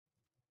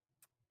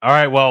All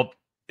right. Well,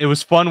 it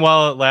was fun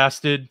while it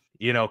lasted.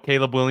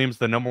 Caleb Williams,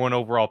 the number one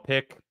overall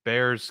pick.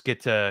 Bears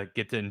get to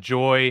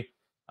enjoy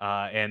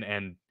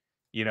and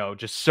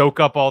just soak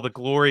up all the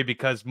glory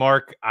because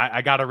Mark,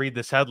 I got to read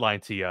this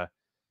headline to you.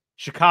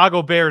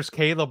 Chicago Bears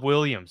Caleb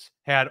Williams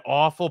had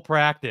awful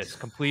practice,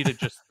 completed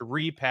just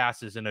 3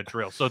 passes in a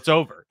drill. So it's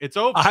over. It's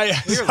over.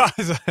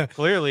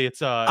 Clearly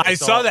it's I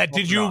it's saw all that.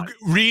 Did you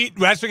read?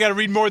 We actually got to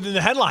read more than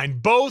the headline.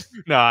 Both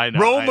No, I know.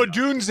 Rome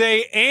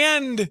Odunze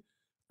and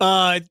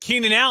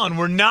Keenan Allen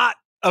were not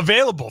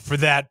available for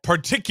that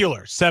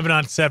particular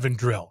 7-on-7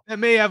 drill. That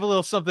may have a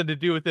little something to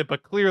do with it,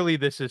 but clearly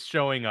this is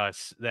showing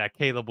us that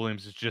Caleb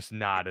Williams is just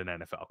not an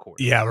NFL quarterback.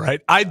 Yeah, right.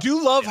 I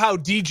do love how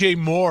DJ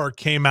Moore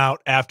came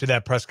out after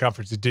that press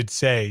conference. It did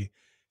say,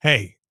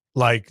 hey,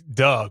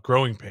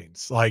 growing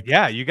pains.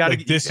 Yeah, you got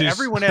to.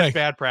 Everyone has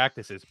bad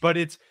practices, but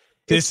it's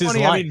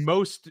funny. I mean,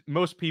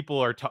 most people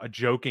are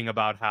joking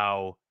about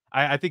how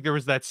I think there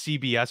was that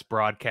CBS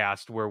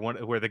broadcast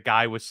where the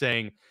guy was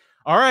saying,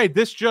 all right,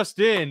 this just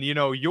in,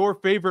 your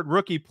favorite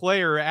rookie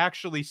player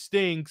actually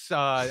stinks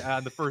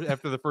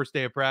after the first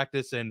day of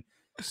practice, and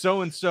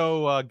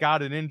so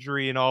got an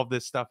injury and all of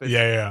this stuff.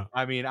 Yeah.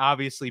 I mean,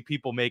 obviously,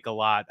 people make a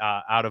lot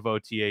out of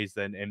OTAs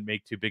and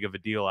make too big of a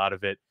deal out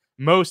of it.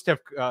 Most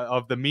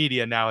of the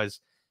media now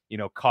has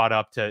caught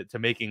up to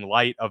making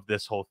light of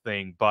this whole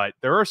thing, but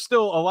there are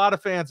still a lot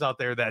of fans out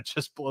there that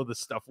just blow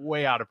this stuff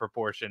way out of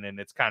proportion, and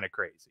it's kind of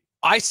crazy.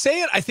 I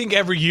say it, I think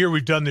every year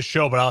we've done the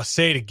show, but I'll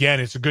say it again.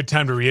 It's a good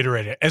time to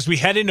reiterate it. As we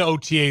head into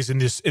OTAs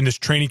in this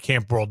training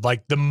camp world, the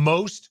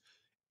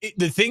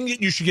thing that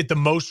you should get the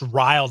most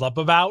riled up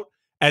about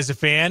as a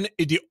fan,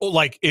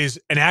 is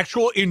an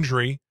actual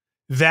injury.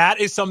 That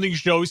is something you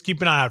should always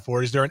keep an eye out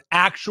for. Is there an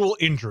actual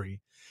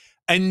injury?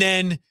 And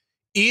then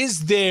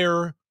is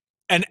there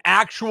an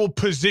actual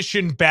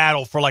position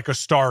battle for a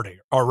starter?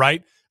 All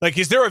right.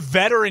 Is there a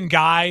veteran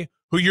guy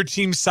who your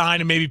team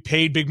signed and maybe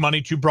paid big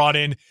money to, brought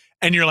in,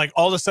 and you're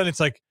all of a sudden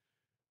it's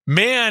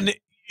man,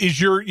 is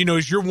your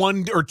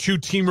one or two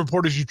team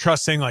reporters you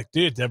trust saying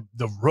dude,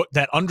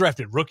 that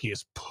undrafted rookie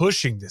is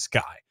pushing this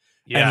guy.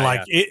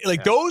 Yeah,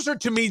 those are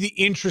to me the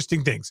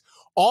interesting things.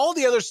 All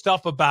the other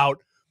stuff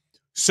about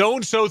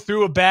so-and-so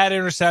threw a bad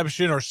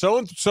interception, or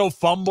so-and-so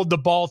fumbled the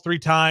ball 3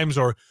 times,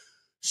 or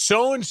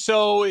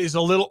so-and-so is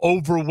a little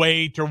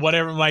overweight, or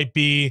whatever it might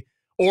be,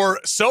 or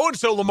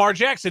so-and-so Lamar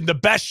Jackson, the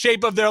best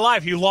shape of their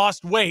life, he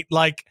lost weight.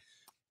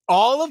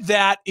 All of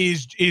that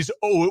is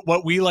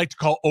what we like to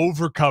call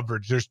over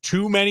coverage. There's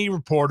too many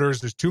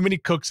reporters. There's too many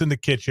cooks in the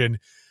kitchen.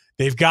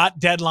 They've got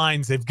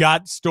deadlines. They've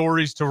got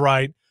stories to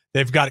write.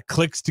 They've got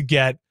clicks to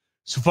get.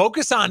 So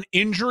focus on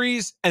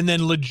injuries and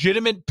then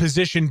legitimate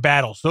position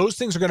battles. Those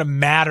things are going to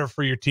matter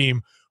for your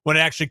team when it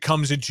actually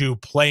comes into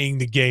playing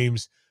the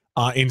games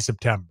in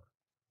September.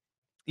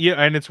 Yeah,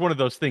 and it's one of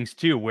those things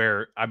too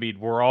where, I mean,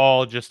 we're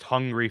all just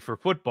hungry for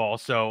football.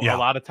 So a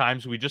lot of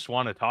times we just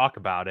want to talk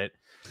about it.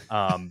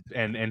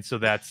 And so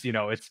that's,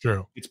 it's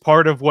true. It's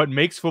part of what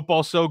makes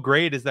football so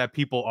great is that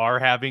people are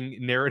having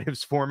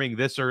narratives forming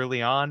this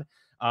early on.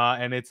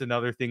 And it's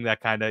another thing that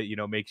kind of,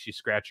 makes you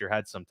scratch your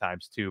head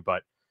sometimes too,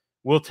 but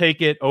we'll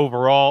take it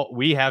overall.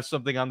 We have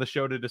something on the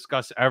show to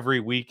discuss every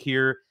week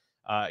here,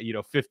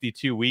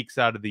 52 weeks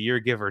out of the year,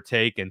 give or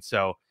take. And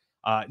so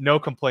no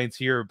complaints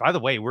here. By the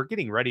way, we're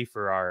getting ready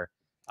for our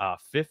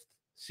 5th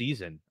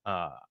season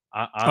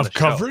on the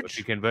coverage,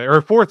 show,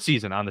 or 4th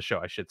season on the show,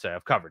 I should say,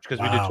 of coverage, because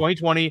we did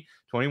 2020,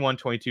 21,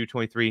 22,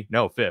 23.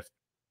 No, 5th.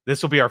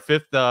 This will be our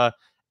 5th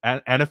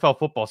NFL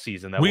football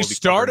season. That we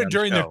started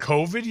during the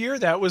COVID year.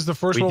 That was the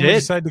first one we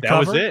decided to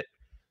cover. That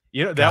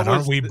was it.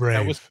 Aren't we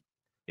brave?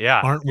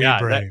 Aren't we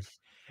brave?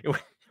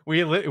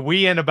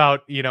 We and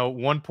about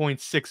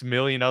 1.6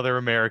 million other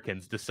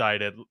Americans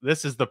decided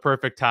this is the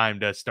perfect time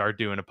to start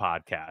doing a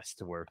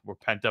podcast. We're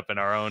pent up in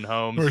our own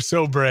homes. We're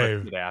so brave.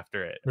 Let's get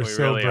after it. We're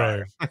so really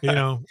brave.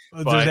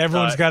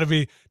 Everyone's got to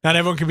be. Not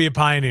everyone can be a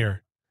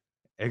pioneer.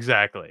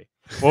 Exactly.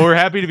 Well, we're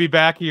happy to be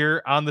back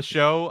here on the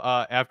show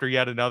after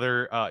yet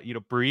another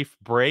brief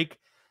break.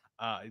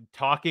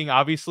 Talking,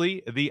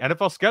 obviously, the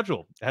NFL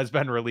schedule has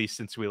been released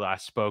since we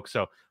last spoke.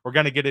 So we're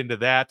going to get into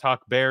that,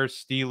 talk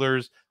Bears,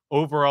 Steelers,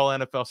 overall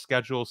NFL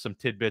schedule, some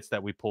tidbits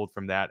that we pulled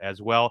from that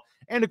as well,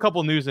 and a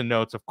couple news and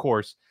notes, of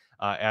course,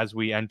 as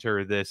we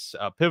enter this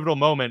pivotal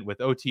moment with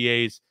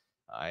OTAs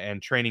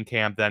and training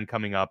camp then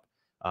coming up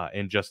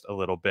in just a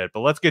little bit.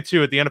 But let's get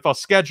to it, the NFL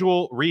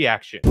schedule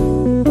reaction.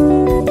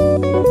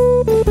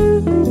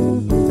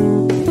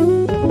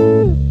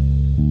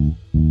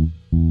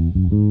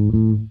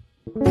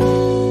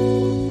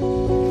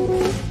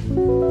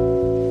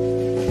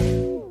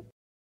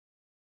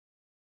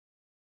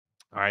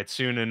 All right,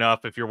 soon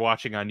enough, if you're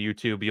watching on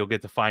YouTube, you'll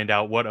get to find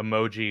out what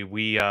emoji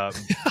we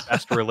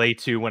best relate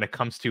to when it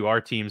comes to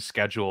our team's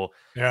schedule,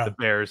 the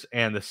Bears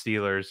and the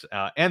Steelers,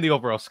 and the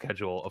overall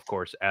schedule, of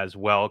course, as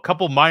well. A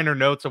couple minor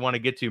notes I want to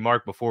get to,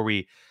 Mark, before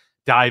we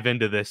dive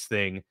into this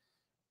thing.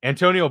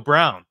 Antonio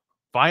Brown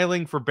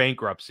filing for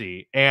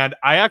bankruptcy, and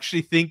I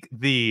actually think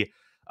the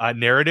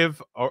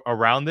narrative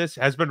around this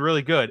has been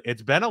really good.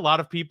 It's been a lot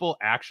of people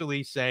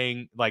actually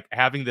saying, like,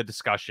 having the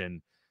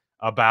discussion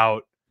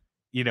about,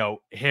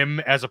 him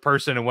as a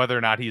person and whether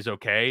or not he's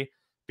okay,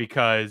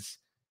 because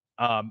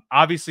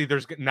obviously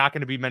there's not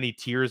going to be many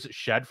tears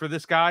shed for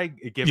this guy,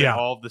 given Yeah.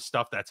 all of the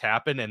stuff that's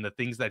happened and the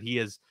things that he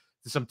has,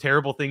 some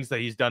terrible things that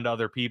he's done to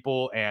other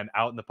people and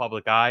out in the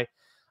public eye.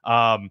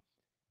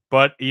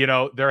 But,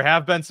 there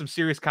have been some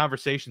serious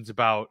conversations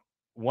about,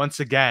 once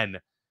again,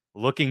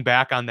 looking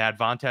back on that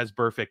Vontaze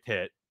Burfict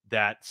hit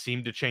that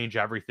seemed to change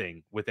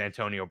everything with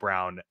Antonio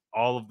Brown.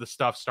 All of the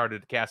stuff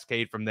started to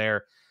cascade from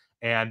there.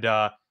 And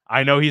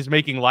I know he's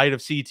making light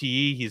of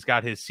CTE. He's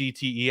got his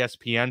CTE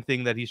ESPN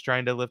thing that he's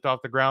trying to lift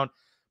off the ground.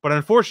 But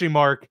unfortunately,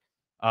 Mark,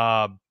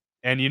 and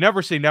you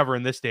never say never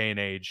in this day and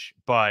age,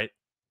 but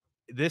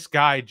this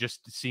guy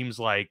just seems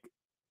like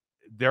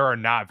there are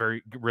not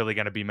really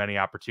going to be many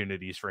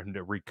opportunities for him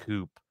to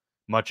recoup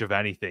much of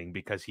anything,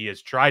 because he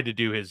has tried to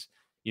do his,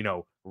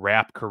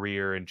 rap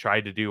career and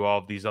tried to do all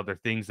of these other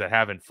things that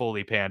haven't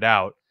fully panned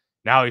out.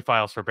 Now he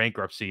files for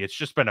bankruptcy. It's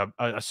just been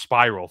a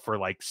spiral for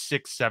like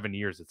 6-7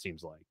 years, it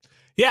seems like.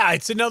 Yeah,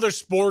 it's another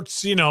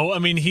sports, I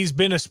mean, he's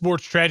been a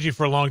sports tragedy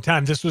for a long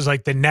time. This was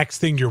like the next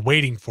thing you're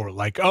waiting for.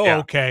 Like,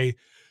 okay,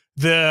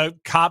 the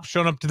cop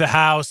showing up to the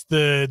house,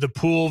 the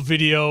pool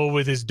video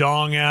with his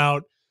dong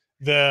out,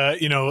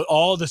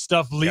 all the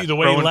stuff, the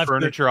way he left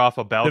furniture off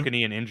a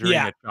balcony and injuring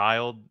a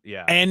child.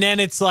 Yeah. And then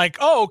it's like,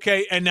 oh,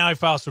 okay. And now he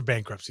files for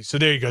bankruptcy. So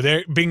there you go.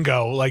 There,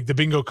 bingo. Like the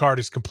bingo card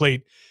is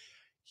complete.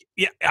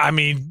 Yeah. I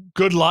mean,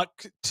 good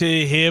luck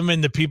to him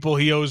and the people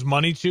he owes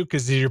money to,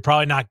 because you're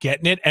probably not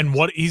getting it. And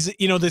what he's,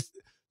 the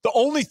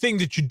only thing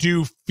that you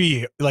do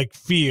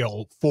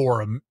feel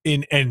for him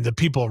and the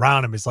people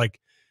around him is like,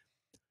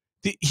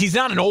 he's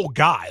not an old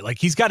guy. Like,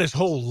 he's got his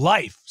whole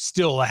life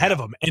still ahead of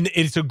him. And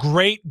it's a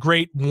great,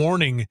 great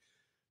warning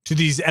to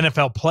these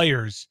NFL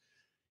players.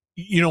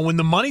 When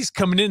the money's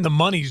coming in, the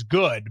money's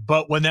good.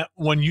 But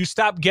when you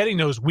stop getting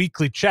those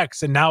weekly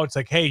checks, and now it's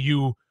like, hey,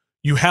 you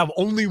have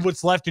only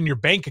what's left in your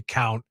bank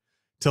account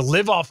to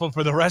live off of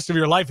for the rest of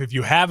your life. If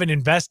you haven't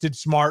invested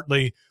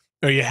smartly,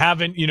 or you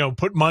haven't,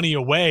 put money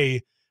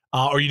away,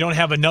 or you don't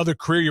have another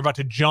career you're about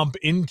to jump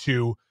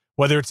into,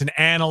 whether it's an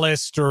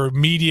analyst or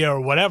media or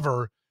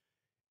whatever,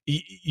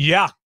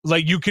 yeah,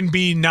 like you can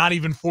be not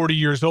even 40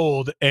 years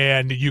old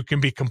and you can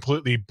be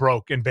completely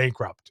broke and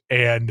bankrupt.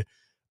 And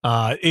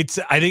I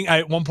think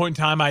at one point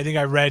in time, I think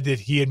I read that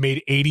he had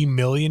made 80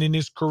 million in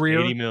his career.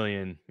 80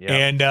 million. Yeah.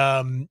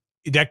 And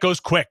that goes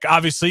quick.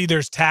 Obviously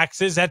there's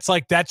taxes.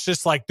 That's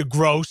just like the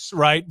gross,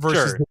 right?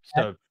 Versus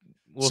so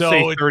we'll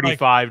say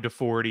 35 to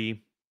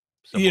 40.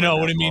 You know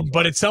what I mean?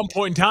 But at some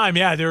point in time,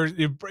 yeah,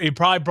 it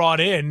probably brought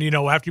in,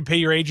 after you pay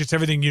your agents,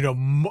 everything,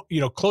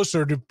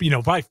 closer to,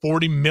 probably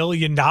 $40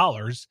 million.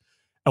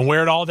 And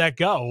where'd all that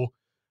go?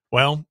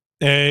 Well,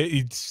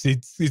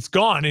 it's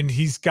gone, and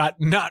he's got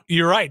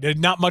you're right,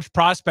 not much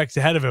prospects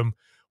ahead of him.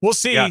 We'll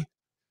see. Yeah.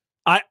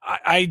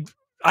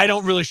 I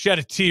don't really shed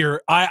a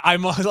tear.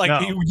 I'm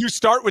like, you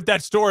start with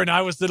that story, and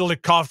I was literally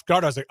coughed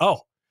guard. I was like, oh,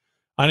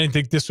 I didn't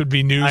think this would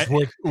be news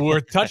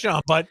worth touching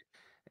on, but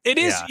it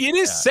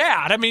is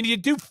sad. I mean, you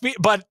do feel,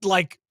 but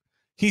like,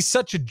 he's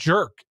such a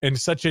jerk and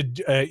such a,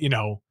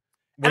 Well,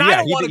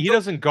 and he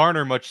doesn't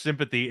garner much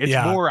sympathy. It's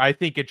more, I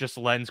think it just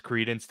lends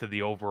credence to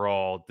the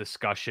overall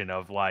discussion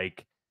of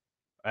like,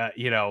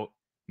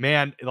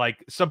 man,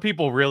 like some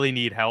people really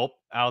need help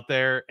out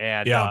there.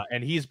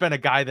 And he's been a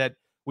guy that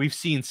we've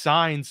seen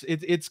signs.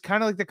 It's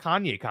kind of like the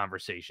Kanye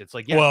conversation. It's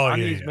like,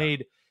 Kanye's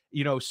made,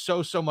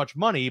 so much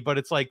money, but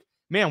it's like,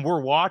 man,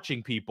 we're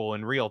watching people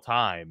in real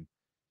time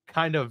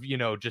kind of,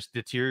 just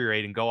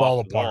deteriorate and go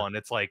off the wall. And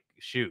it's like,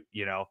 shoot,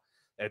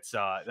 it's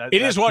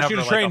it is watching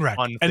a train wreck,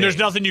 and there's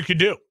nothing you can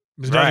do.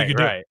 There's nothing you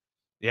can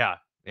do.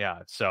 Yeah.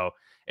 So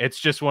it's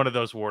just one of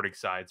those warning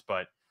signs.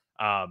 But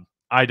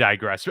I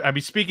digress. I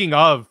mean, speaking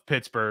of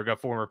Pittsburgh, a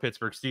former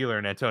Pittsburgh Steeler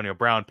and Antonio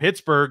Brown,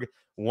 Pittsburgh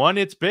won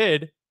its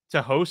bid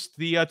to host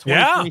the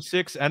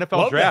 2026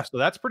 NFL draft. So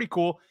that's pretty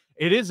cool.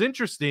 It is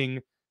interesting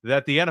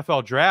that the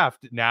NFL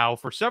draft now,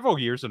 for several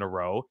years in a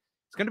row,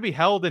 it's going to be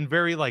held in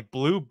very like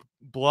blue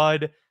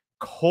blood,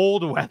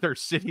 cold weather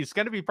cities. It's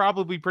going to be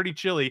probably pretty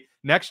chilly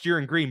next year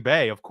in Green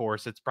Bay. Of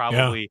course, it's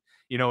probably,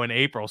 in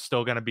April,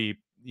 still going to be,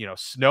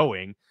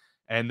 snowing.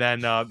 And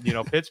then,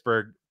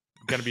 Pittsburgh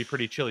going to be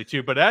pretty chilly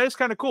too, but that is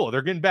kind of cool.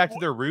 They're getting back to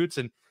their roots.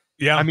 And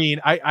I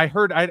mean, I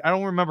heard, I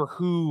don't remember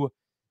who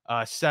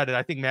said it.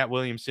 I think Matt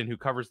Williamson, who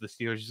covers the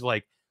Steelers, is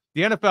like,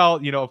 the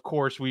NFL, of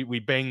course, we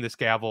bang this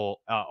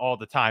gavel all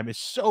the time, is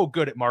so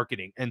good at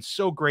marketing and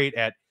so great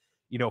at,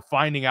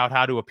 finding out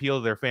how to appeal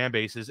to their fan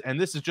bases.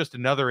 And this is just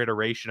another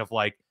iteration of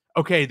like,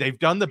 okay, they've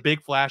done the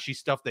big flashy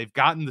stuff. They've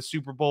gotten the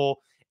Super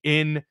Bowl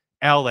in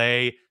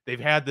LA. They've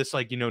had this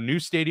like, new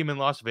stadium in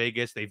Las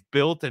Vegas. They've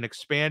built and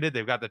expanded.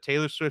 They've got the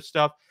Taylor Swift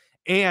stuff.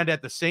 And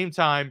at the same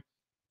time,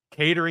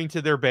 catering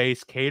to their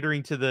base,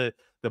 catering to the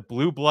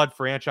blue blood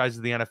franchises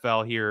of the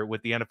NFL here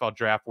with the NFL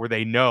draft, where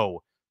they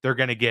know they're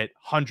going to get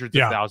hundreds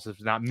of thousands,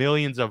 if not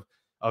millions of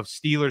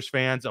Steelers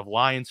fans, of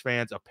Lions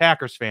fans, of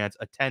Packers fans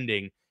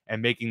attending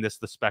and making this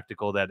the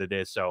spectacle that it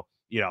is. So,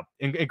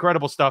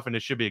 incredible stuff, and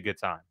it should be a good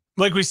time.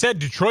 Like we said,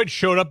 Detroit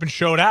showed up and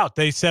showed out.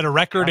 They set a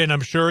record, and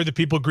I'm sure the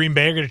people of Green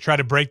Bay are going to try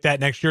to break that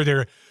next year.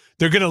 They're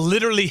going to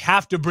literally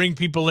have to bring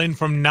people in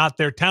from not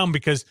their town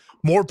because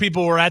more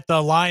people were at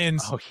the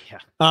Lions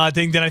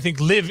thing than I think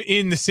live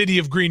in the city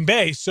of Green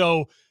Bay.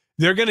 So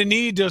they're going to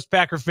need those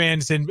Packer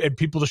fans and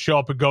people to show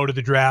up and go to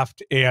the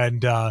draft.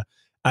 And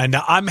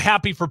I'm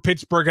happy for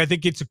Pittsburgh. I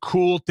think it's a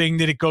cool thing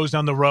that it goes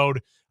down the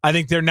road. I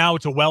think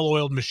it's a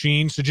well-oiled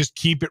machine, so just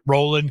keep it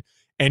rolling.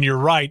 And you're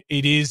right,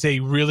 it is a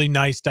really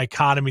nice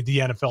dichotomy the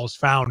NFL has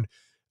found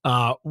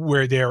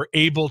where they're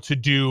able to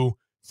do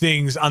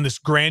things on this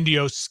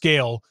grandiose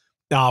scale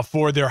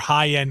for their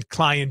high-end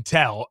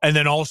clientele, and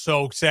then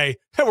also say,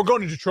 hey, we're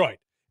going to Detroit.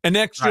 And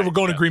next year we're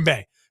going to Green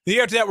Bay. The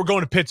year after that, we're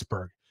going to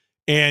Pittsburgh.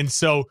 And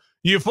so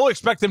you fully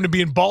expect them to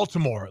be in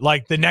Baltimore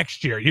like the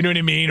next year. You know what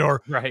I mean?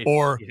 Or trying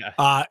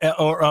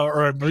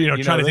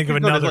to think of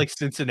another, like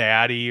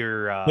Cincinnati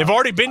or they've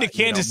already been to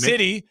Kansas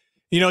City.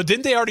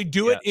 Didn't they already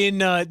do it in?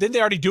 Didn't they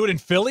already do it in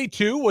Philly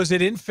too? Was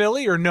it in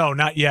Philly or no?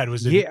 Not yet.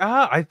 Was it?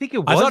 Yeah, I think it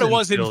was. I thought it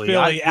was in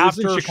Philly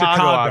after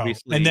Chicago,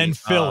 obviously, and then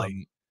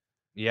Philly.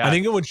 Yeah, I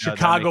think it was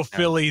Chicago,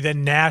 Philly,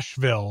 then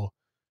Nashville.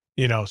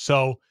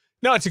 So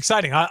no, it's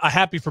exciting. I'm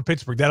happy for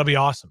Pittsburgh. That'll be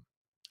awesome.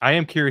 I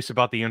am curious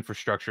about the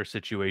infrastructure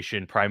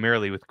situation,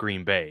 primarily with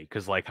Green Bay,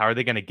 because how are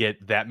they going to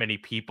get that many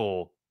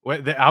people?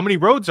 How many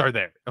roads are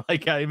there?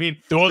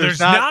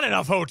 There's not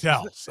enough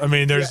hotels. I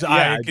mean, there's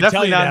I can definitely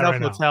tell you not that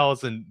enough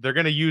hotels, and they're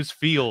going to use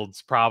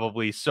fields,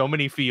 probably so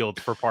many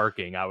fields for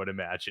parking. I would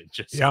imagine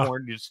just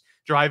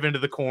drive into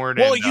the corn.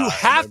 Well, you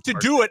have to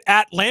do it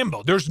at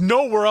Lambeau. There's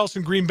nowhere else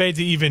in Green Bay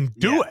to even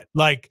do it.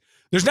 Like,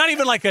 there's not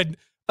even like a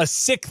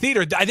sick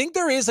theater. I think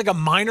there is like a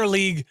minor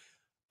league,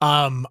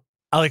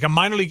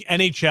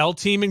 NHL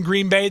team in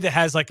Green Bay that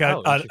has like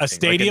a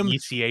stadium, like an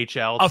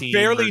ECHL, a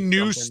fairly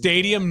new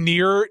stadium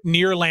near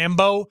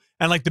Lambeau,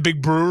 and like the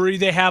big brewery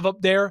they have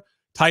up there,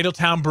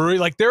 Titletown Brewery.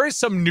 Like there is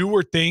some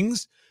newer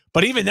things,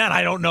 but even then,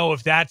 I don't know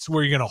if that's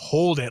where you're going to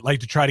hold it, like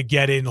to try to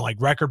get in like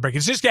record break.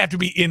 It's just going to have to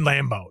be in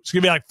Lambeau. It's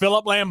going to be like fill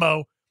up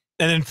Lambeau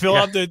and then fill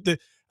up and they're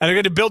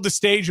going to build the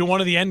stage in one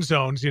of the end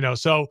zones,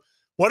 So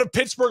what if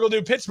Pittsburgh will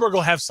do? Pittsburgh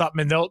will have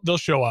something and they'll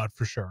show out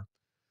for sure.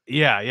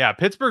 Yeah.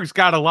 Pittsburgh's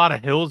got a lot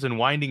of hills and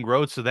winding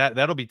roads, so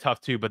that'll be tough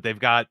too. But they've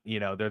got,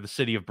 they're the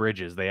city of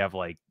bridges. They have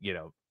 80.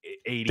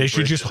 They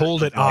should just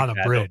hold it on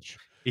a bridge.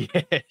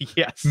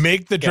 Yes.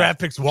 Make the draft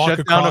picks walk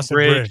across a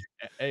bridge.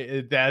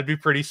 That'd be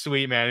pretty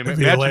sweet, man.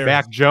 Imagine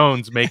Mac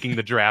Jones making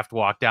the draft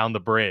walk down the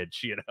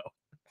bridge.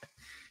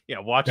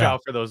 Watch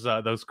out for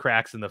those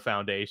cracks in the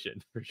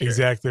foundation. For sure.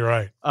 Exactly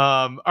right.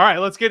 All right,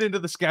 let's get into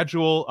the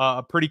schedule.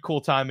 A pretty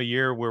cool time of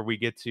year where we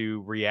get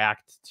to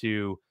react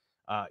to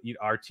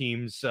our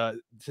teams to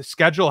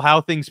schedule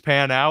how things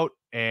pan out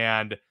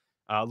and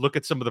look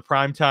at some of the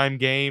primetime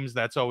games.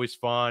 That's always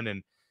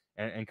fun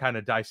and kind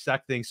of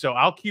dissect things. So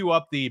I'll queue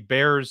up the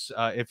Bears.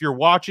 If you're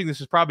watching,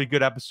 this is probably a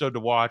good episode to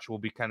watch. We'll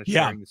be kind of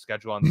sharing the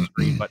schedule on the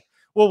screen, but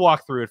we'll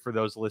walk through it for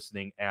those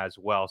listening as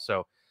well.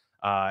 So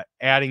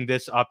adding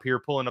this up here,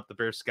 pulling up the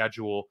Bears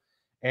schedule,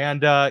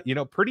 and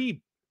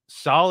pretty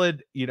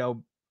solid,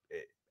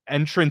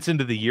 entrance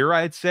into the year,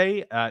 I'd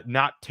say.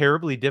 Not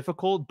terribly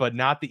difficult, but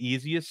not the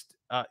easiest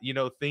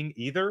thing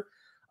either.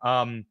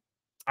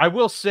 I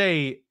will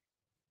say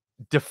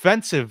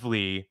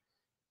defensively,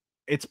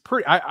 it's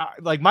pretty I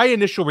like my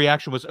initial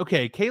reaction was,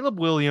 okay, Caleb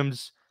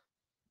Williams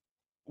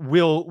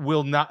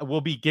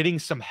will be getting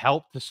some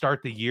help to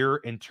start the year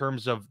in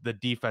terms of the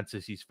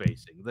defenses he's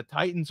facing. The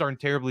Titans aren't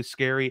terribly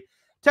scary.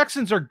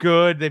 Texans are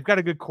good. They've got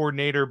a good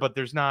coordinator, but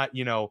there's not,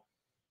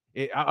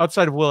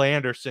 outside of Will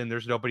Anderson,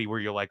 there's nobody where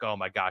you're like, oh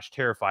my gosh,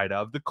 terrified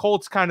of. The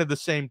Colts kind of the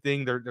same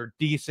thing. They're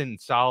decent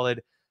and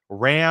solid.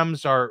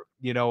 Rams are,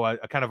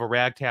 a kind of a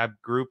ragtag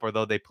group,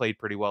 although they played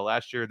pretty well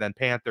last year. Then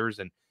Panthers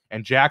and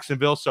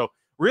Jacksonville. So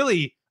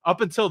really,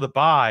 up until the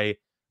bye,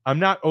 I'm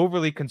not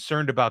overly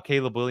concerned about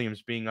Caleb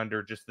Williams being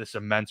under just this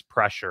immense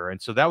pressure.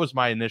 And so that was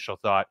my initial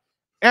thought.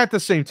 At the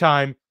same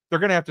time, they're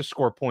going to have to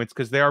score points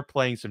because they are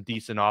playing some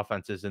decent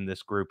offenses in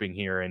this grouping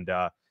here. And,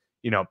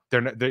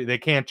 they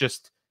can't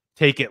just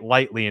take it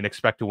lightly and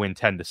expect to win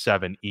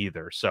 10-7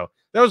 either. So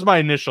that was my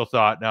initial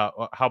thought.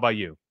 Now, how about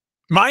you?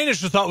 My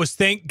initial thought was,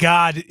 thank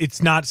God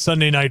it's not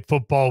Sunday Night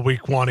Football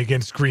week 1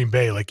 against Green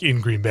Bay, like in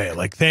Green Bay.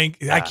 Like,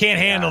 I can't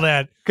handle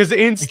that. Because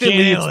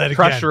instantly it's the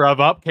pressure of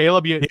up.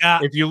 Caleb,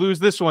 if you lose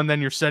this one, then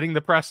you're setting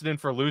the precedent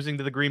for losing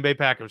to the Green Bay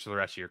Packers for the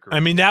rest of your career.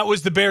 I mean, that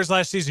was the Bears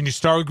last season. You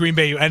start with Green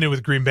Bay, you ended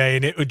with Green Bay,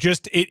 and it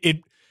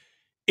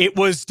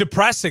was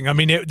depressing. I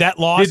mean, that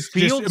loss.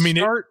 Did Fields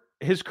start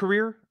his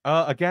career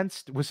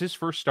was his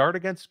first start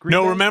against Green Bay?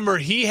 No, remember,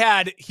 he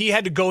had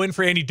to go in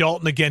for Andy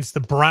Dalton against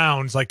the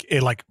Browns like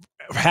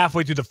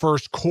halfway through the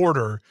first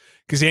quarter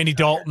because Andy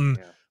Dalton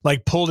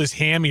pulled his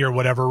hammy or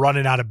whatever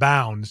running out of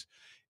bounds.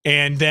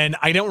 And then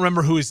I don't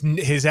remember who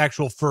his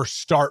actual first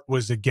start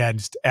was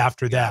against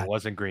after that. It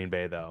wasn't Green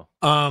Bay though.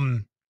 So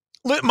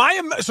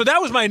that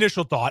was my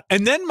initial thought.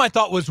 And then my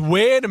thought was,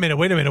 wait a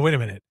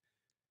minute.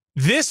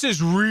 This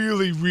is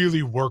really,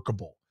 really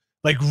workable.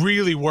 like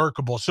really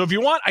workable. So if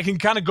you want, I can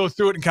kind of go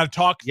through it and kind of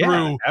talk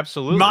through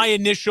absolutely. my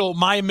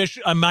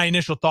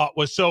initial thought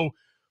was, so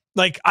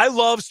like, I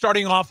love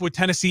starting off with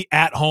Tennessee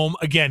at home.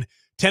 Again,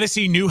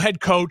 Tennessee new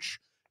head coach.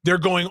 They're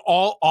going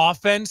all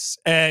offense.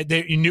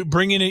 They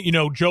bring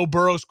in Joe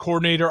Burrow's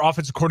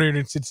offensive coordinator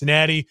in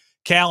Cincinnati,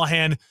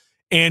 Callahan.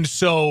 And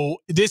so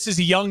this is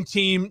a young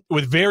team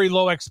with very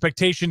low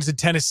expectations in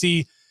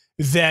Tennessee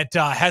that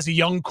has a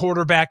young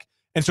quarterback.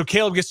 And so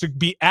Caleb gets to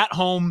be at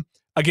home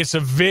against a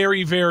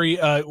very, very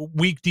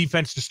weak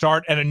defense to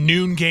start at a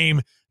noon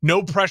game.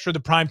 No pressure, the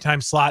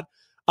primetime slot.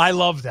 I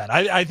love that.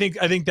 I think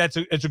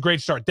it's a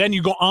great start. Then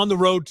you go on the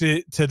road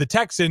to the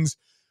Texans,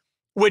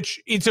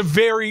 which it's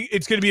going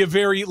to be a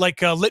very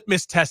like a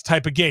litmus test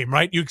type of game,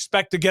 right? You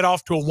expect to get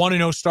off to a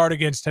 1-0 start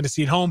against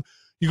Tennessee at home.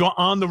 You go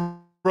on the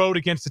road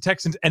against the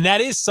Texans, and that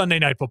is Sunday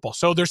Night Football.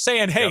 So they're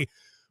saying, hey,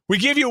 we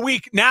give you a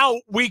week. Now,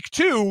 week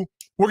 2,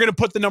 we're going to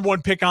put the number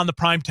 1 pick on the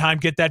prime time,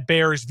 get that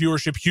Bears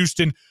viewership.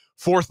 Houston,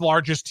 4th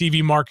largest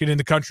TV market in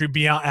the country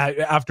beyond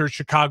after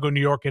Chicago,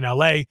 New York, and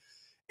LA.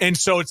 And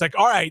so it's like,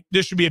 all right,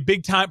 this should be a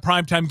big time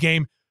primetime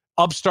game.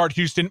 Upstart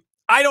Houston.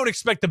 I don't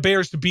expect the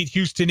Bears to beat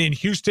Houston in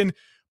Houston,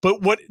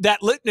 but what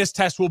that litmus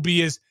test will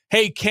be is,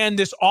 hey, can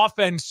this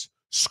offense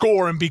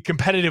score and be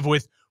competitive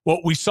with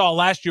what we saw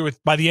last year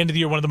with, by the end of the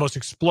year, one of the most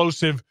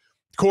explosive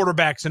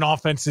quarterbacks and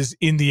offenses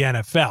in the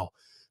NFL.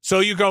 So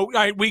you go, all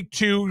right, week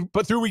 2,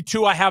 but through week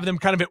 2, I have them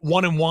kind of at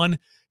 1-1.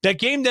 That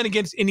game then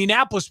against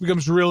Indianapolis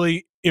becomes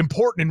really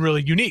important and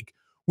really unique.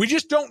 We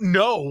just don't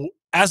know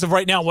as of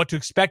right now what to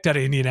expect out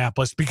of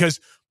Indianapolis because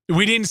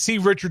we didn't see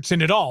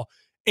Richardson at all.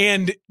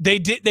 And they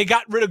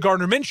got rid of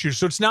Gardner Minshew.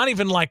 So it's not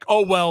even like,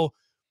 oh, well,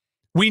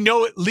 we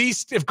know at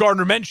least if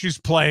Gardner Minshew's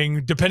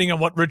playing, depending on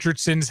what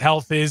Richardson's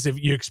health is,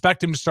 if you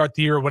expect him to start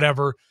the year or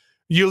whatever,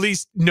 you at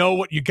least know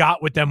what you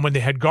got with them when they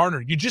had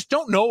Gardner. You just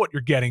don't know what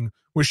you're getting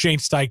with Shane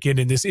Steichen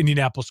and this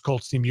Indianapolis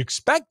Colts team. You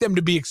expect them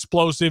to be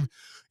explosive.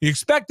 You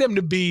expect them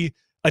to be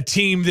a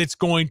team that's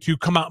going to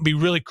come out and be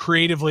really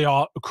creative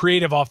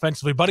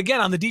offensively. But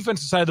again, on the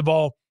defensive side of the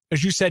ball,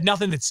 as you said,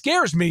 nothing that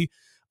scares me.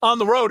 On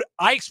the road,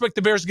 I expect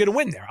the Bears to get a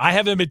win there. I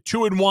have them at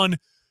 2-1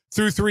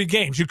 through 3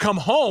 games. You come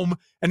home,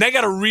 and they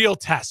got a real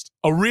test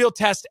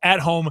at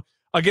home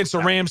against the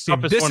Rams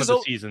team. This is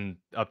the season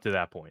up to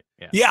that point.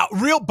 Yeah,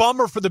 real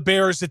bummer for the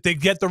Bears that they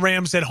get the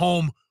Rams at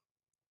home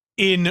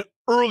in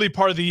early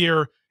part of the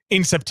year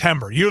in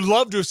September. You'd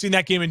love to have seen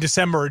that game in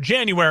December or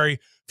January.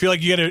 Feel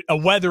like you get a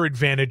weather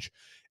advantage.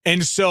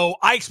 And so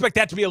I expect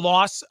that to be a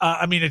loss.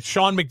 It's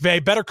Sean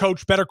McVay, better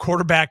coach, better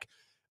quarterback,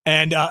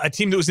 and a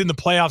team that was in the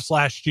playoffs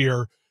last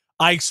year.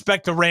 I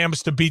expect the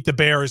Rams to beat the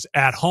Bears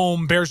at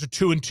home. Bears are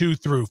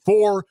 2-2 through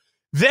 4.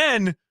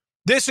 Then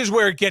this is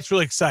where it gets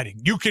really exciting.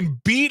 You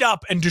can beat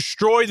up and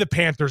destroy the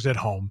Panthers at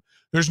home.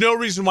 There's no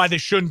reason why they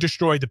shouldn't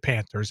destroy the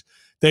Panthers.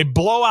 They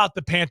blow out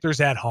the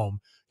Panthers at home.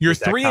 You're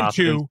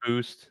 3-2.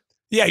 Boost.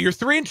 Yeah, you're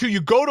 3-2.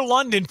 You go to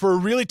London for a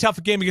really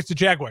tough game against the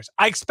Jaguars.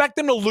 I expect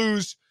them to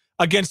lose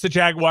against the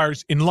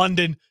Jaguars in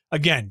London.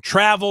 Again,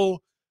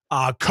 travel,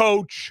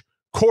 coach,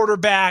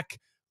 quarterback,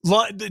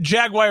 the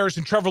Jaguars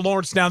and Trevor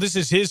Lawrence. Now, this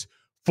is his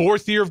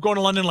 4th year of going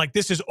to London. Like,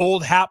 this is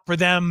old hat for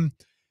them.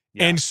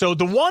 Yeah. And so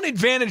the one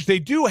advantage they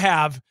do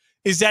have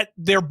is that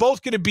they're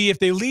both going to be, if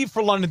they leave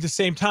for London at the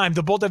same time,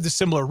 they'll both have the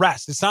similar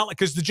rest. It's not like,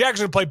 because the Jags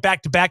are going to play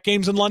back-to-back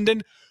games in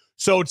London.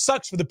 So it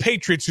sucks for the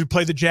Patriots who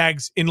play the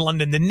Jags in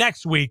London the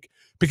next week,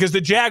 because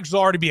the Jags will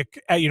already be,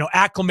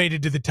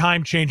 acclimated to the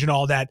time change and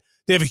all that.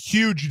 They have a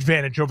huge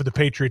advantage over the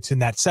Patriots in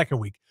that second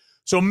week.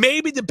 So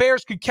maybe the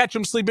Bears could catch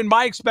them sleeping, but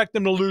I expect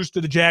them to lose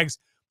to the Jags.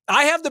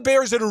 I have the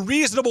Bears at a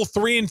reasonable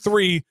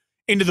 3-3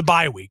 into the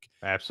bye week.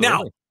 Absolutely.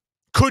 Now,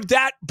 could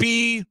that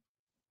be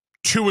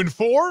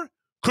 2-4?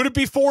 Could it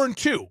be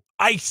 4-2?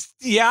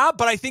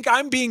 But I think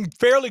I'm being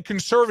fairly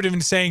conservative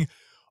in saying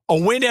a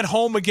win at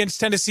home against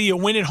Tennessee, a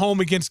win at home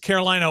against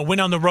Carolina, a win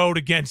on the road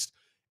against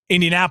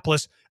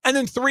Indianapolis, and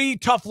then 3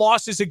 tough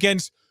losses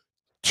against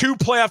 2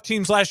 playoff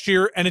teams last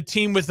year and a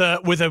team with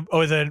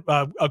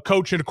a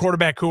coach and a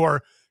quarterback who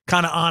are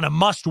kind of on a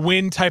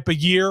must-win type of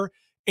year,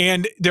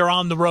 and they're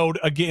on the road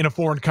again in a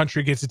foreign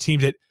country against a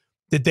team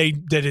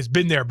that has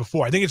been there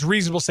before. I think it's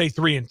reasonable to say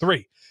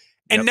 3-3.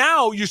 And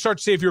now you start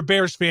to say, if you're a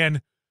Bears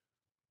fan,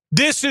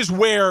 this is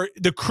where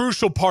the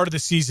crucial part of the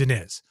season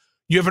is.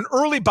 You have an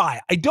early bye.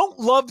 I don't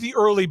love the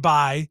early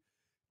bye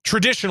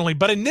traditionally,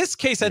 but in this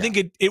case, I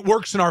think it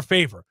works in our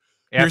favor.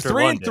 After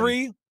you're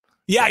 3-3.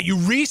 Yeah, you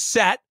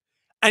reset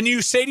and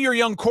you say to your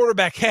young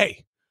quarterback,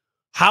 hey,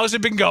 how's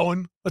it been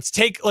going? Let's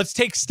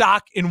take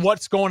stock in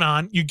what's going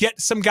on. You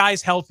get some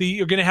guys healthy.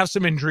 You're going to have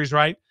some injuries,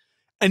 right?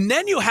 And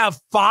then you have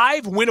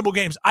 5 winnable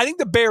games. I think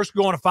the Bears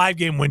could go on a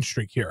 5-game win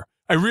streak here.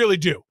 I really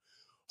do.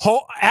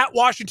 At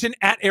Washington,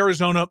 at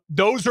Arizona,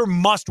 those are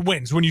must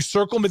wins. When you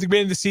circle them at the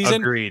beginning of the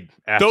season, agreed.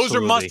 Absolutely. Those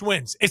are must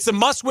wins. It's a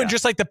must win,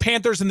 just like the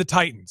Panthers and the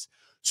Titans.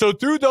 So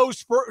through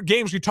those 4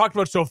 games we talked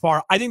about so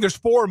far, I think there's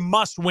 4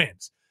 must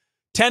wins.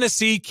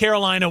 Tennessee,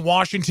 Carolina,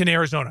 Washington,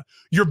 Arizona.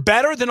 You're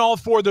better than all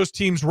 4 of those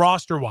teams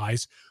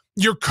roster-wise.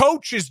 Your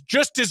coach is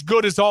just as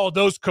good as all of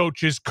those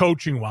coaches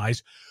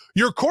coaching-wise.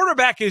 your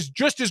quarterback is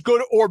just as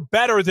good or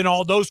better than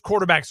all those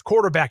quarterbacks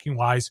quarterbacking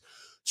wise.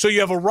 So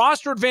you have a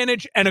roster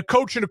advantage and a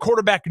coach and a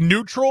quarterback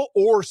neutral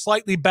or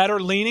slightly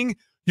better leaning.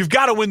 You've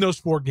got to win those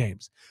 4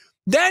 games.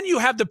 Then you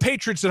have the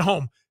Patriots at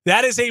home.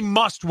 That is a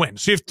must win.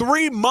 So you have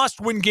 3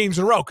 must win games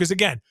in a row because,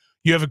 again,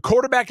 you have a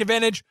quarterback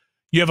advantage,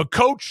 you have a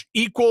coach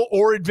equal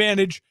or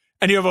advantage,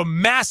 and you have a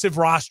massive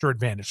roster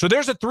advantage. So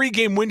there's a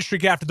 3-game win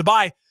streak after the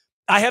bye.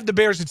 I have the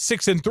Bears at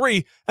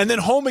 6-3, and then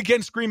home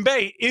against Green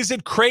Bay. Is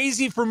it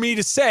crazy for me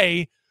to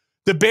say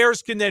the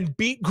Bears can then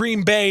beat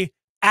Green Bay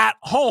at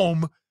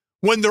home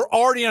when they're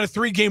already on a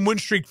 3-game win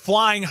streak,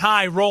 flying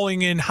high,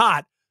 rolling in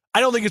hot? I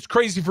don't think it's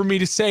crazy for me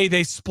to say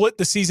they split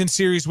the season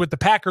series with the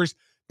Packers.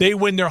 They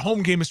win their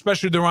home game,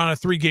 especially if they're on a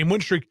 3-game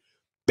win streak.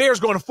 Bears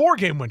go on a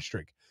 4-game win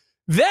streak.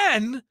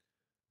 Then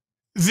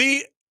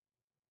the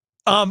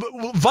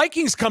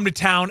Vikings come to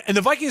town, and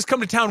the Vikings come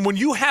to town when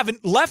you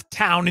haven't left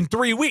town in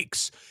 3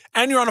 weeks,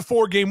 and you're on a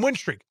 4-game win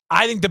streak.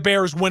 I think the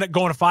Bears win it,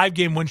 go on a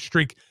 5-game win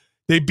streak.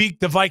 They beat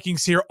the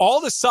Vikings here. All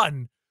of a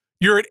sudden,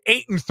 you're at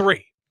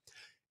 8-3.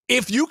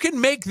 If you can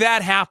make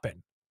that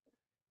happen,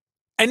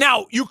 and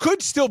now you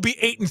could still be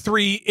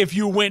 8-3 if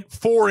you went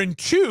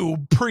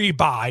 4-2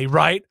 pre-bye,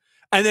 right?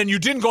 And then you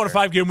didn't go on a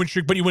 5-game win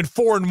streak, but you went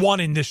 4-1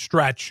 in this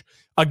stretch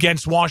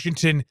against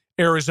Washington,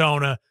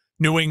 Arizona,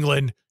 New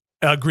England,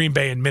 Green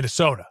Bay, and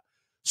Minnesota.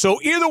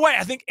 So either way,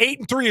 I think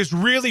 8-3 is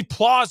really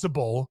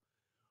plausible,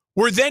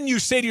 where then you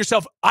say to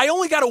yourself, I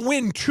only got to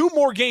win 2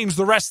 more games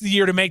the rest of the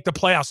year to make the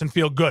playoffs and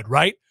feel good,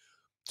 right?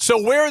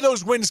 So where are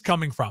those wins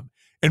coming from?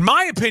 In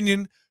my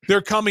opinion,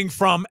 they're coming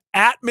from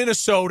at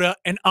Minnesota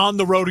and on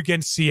the road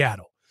against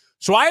Seattle.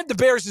 So I have the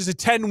Bears as a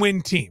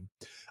 10-win team.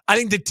 I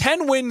think the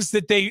 10 wins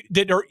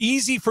that are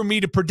easy for me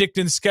to predict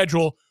in the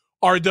schedule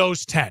are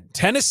those 10.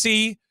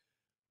 Tennessee,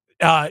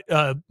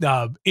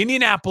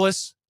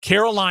 Indianapolis,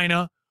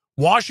 Carolina,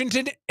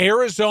 Washington,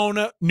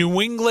 Arizona,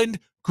 New England,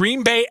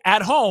 Green Bay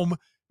at home,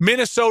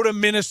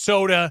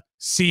 Minnesota,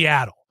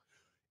 Seattle.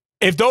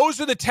 If those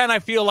are the 10 I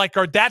feel like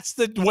that's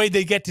the way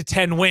they get to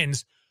 10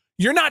 wins,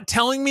 you're not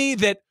telling me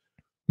that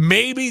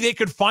maybe they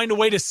could find a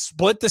way to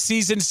split the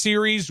season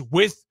series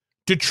with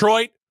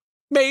Detroit?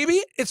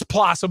 Maybe. It's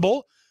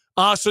possible.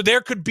 So there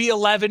could be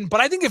 11.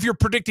 But I think if you're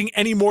predicting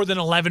any more than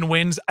 11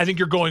 wins, I think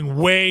you're going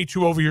way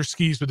too over your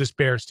skis with this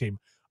Bears team.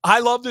 I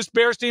love this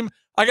Bears team.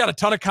 I got a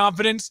ton of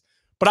confidence.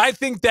 But I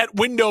think that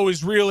window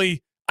is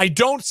really, I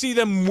don't see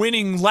them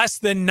winning less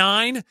than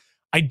 9.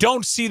 I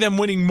don't see them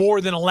winning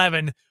more than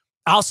 11.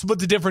 I'll split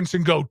the difference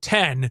and go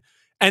 10.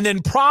 And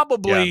then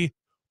probably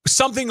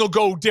something will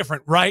go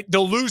different, right?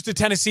 They'll lose to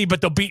Tennessee,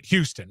 but they'll beat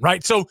Houston,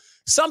 right? So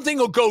something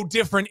will go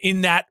different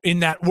in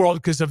that world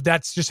because of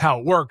that's just how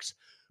it works.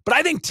 But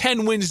I think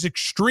 10 wins is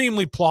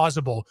extremely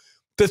plausible.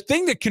 The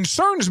thing that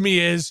concerns me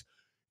is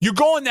you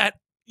go on that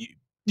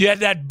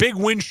big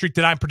win streak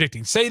that I'm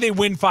predicting. Say they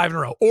win 5 in a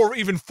row or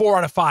even 4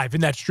 out of 5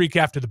 in that streak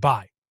after the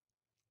bye.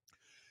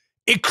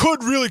 It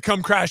could really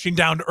come crashing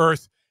down to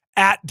earth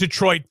at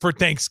Detroit for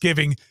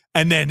Thanksgiving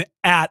and then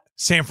at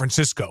San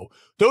Francisco.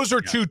 Those are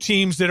 2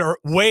 teams that are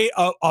way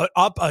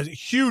up a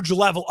huge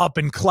level up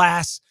in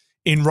class,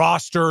 in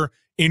roster,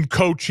 in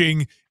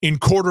coaching, in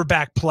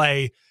quarterback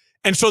play.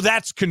 And so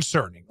that's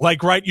concerning.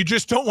 Like, right, you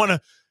just don't want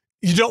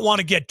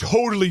to get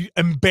totally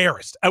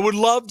embarrassed. I would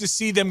love to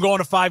see them go on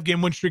a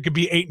 5-game win streak and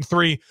be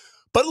 8-3,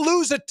 but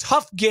lose a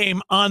tough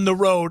game on the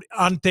road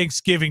on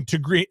Thanksgiving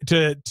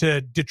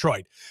to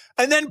Detroit.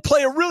 And then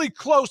play a really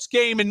close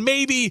game and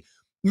maybe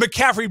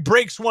McCaffrey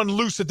breaks one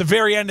loose at the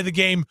very end of the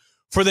game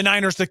for the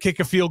Niners to kick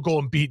a field goal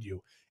and beat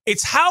you.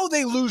 It's how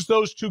they lose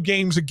those 2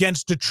 games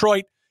against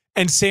Detroit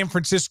and San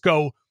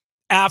Francisco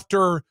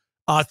after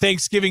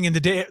Thanksgiving and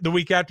the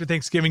week after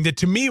Thanksgiving that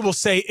to me will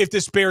say if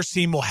this Bears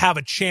team will have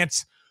a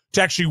chance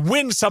to actually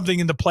win something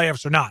in the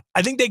playoffs or not.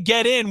 I think they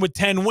get in with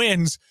 10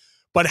 wins,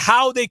 but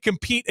how they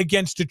compete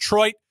against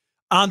Detroit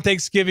on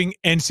Thanksgiving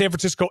and San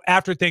Francisco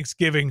after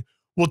Thanksgiving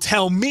will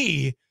tell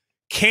me,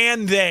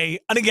 can they,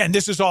 and again,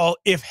 this is all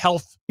if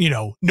health,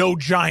 no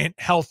giant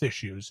health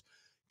issues,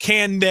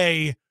 can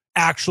they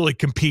actually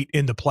compete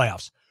in the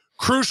playoffs?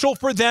 Crucial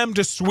for them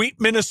to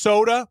sweep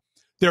Minnesota.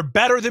 They're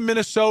better than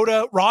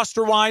Minnesota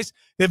roster-wise.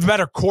 They have a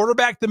better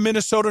quarterback than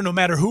Minnesota, no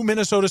matter who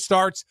Minnesota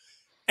starts.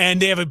 And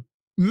they have a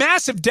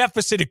massive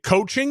deficit of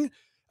coaching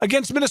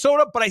against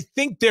Minnesota, but I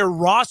think their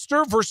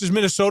roster versus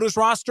Minnesota's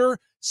roster,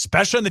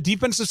 especially on the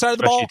defensive side of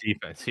the ball,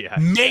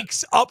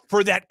 makes up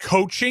for that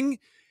coaching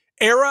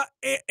error,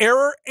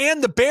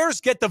 and the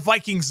Bears get the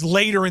Vikings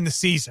later in the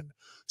season.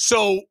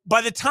 So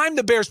by the time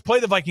the Bears play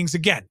the Vikings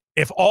again,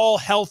 if all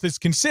health is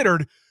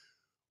considered,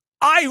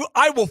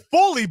 I will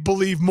fully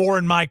believe more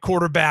in my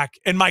quarterback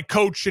and my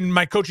coach and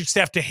my coaching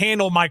staff to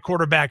handle my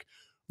quarterback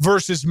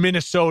versus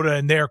Minnesota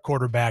and their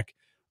quarterback.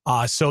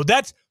 So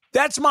that's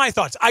my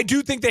thoughts. I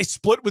do think they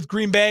split with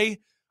Green Bay.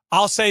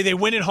 I'll say they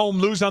win at home,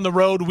 lose on the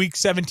road, week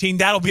 17.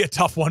 That'll be a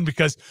tough one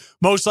because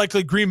most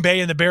likely Green Bay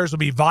and the Bears will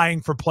be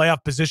vying for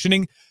playoff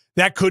positioning.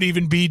 That could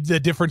even be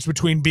the difference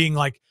between being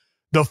like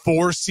the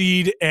 4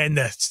 seed and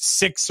the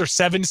 6 or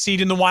 7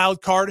 seed in the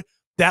wild card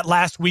that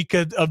last week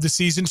of the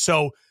season.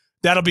 So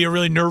That'll be a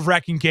really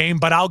nerve-wracking game,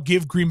 but I'll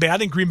give Green Bay. I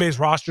think Green Bay's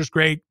roster is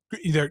great.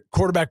 Their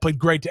quarterback played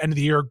great to end of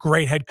the year.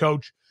 Great head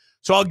coach.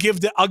 So I'll give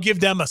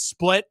them a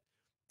split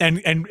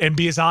and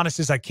be as honest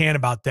as I can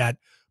about that.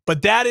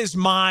 But that is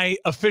my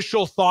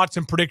official thoughts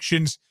and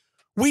predictions.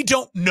 We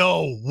don't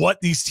know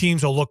what these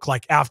teams will look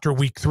like after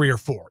week 3 or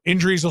 4.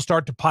 Injuries will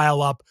start to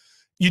pile up.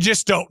 You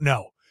just don't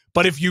know.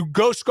 But if you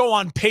go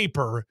on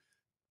paper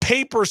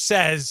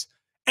says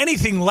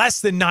anything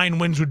less than 9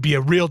 wins would be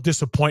a real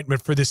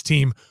disappointment for this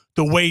team,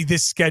 the way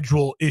this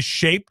schedule is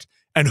shaped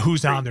and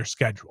who's on their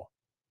schedule.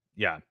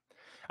 Yeah.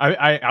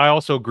 I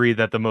also agree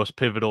that the most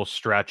pivotal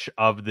stretch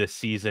of this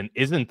season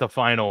isn't the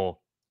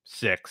final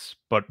 6,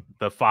 but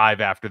the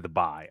 5 after the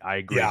bye. I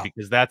agree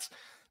because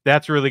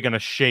that's really going to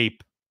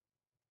shape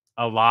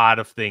a lot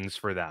of things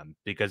for them,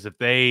 because if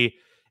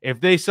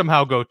they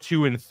somehow go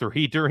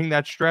 2-3 during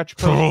that stretch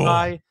post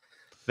bye,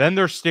 then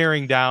they're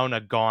staring down a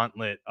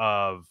gauntlet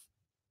of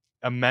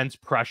immense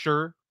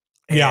pressure.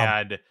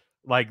 And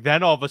like,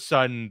 then all of a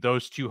sudden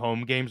those 2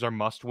 home games are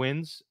must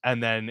wins.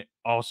 And then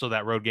also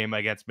that road game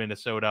against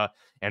Minnesota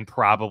and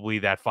probably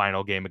that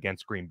final game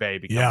against Green Bay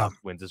become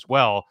must wins as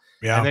well.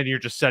 And then you're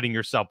just setting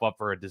yourself up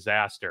for a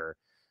disaster.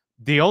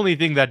 The only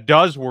thing that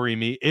does worry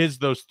me is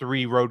those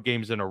 3 road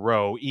games in a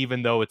row,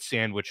 even though it's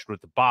sandwiched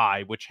with the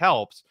bye, which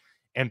helps.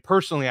 And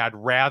personally, I'd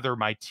rather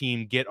my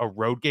team get a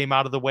road game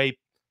out of the way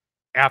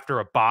after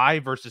a bye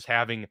versus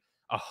having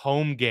a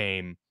home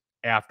game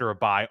after a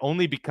bye,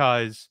 only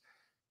because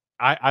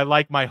I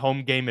like my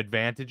home game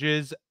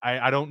advantages.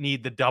 I don't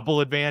need the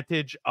double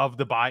advantage of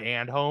the bye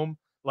and home.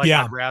 Like,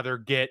 I'd rather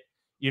get,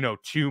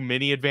 2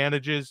 mini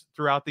advantages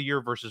throughout the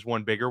year versus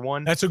one bigger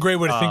one. That's a great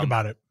way to think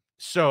about it.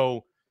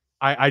 So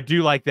I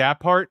do like that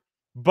part,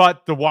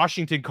 but the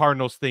Washington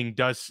Cardinals thing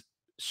does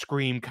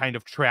scream kind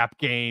of trap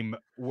game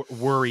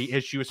worry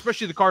issue,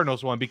 especially the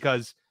Cardinals one,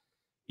 because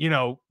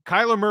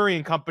Kyler Murray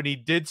and company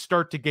did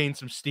start to gain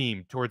some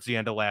steam towards the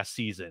end of last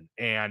season.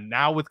 And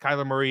now with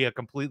Kyler Murray, a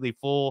completely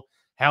full,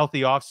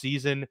 healthy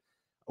offseason,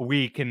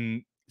 we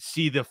can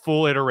see the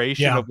full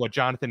iteration of what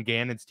Jonathan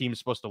Gannon's team is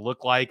supposed to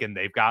look like. And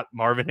they've got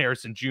Marvin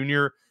Harrison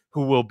Jr.,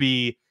 who will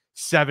be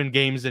 7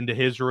 games into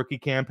his rookie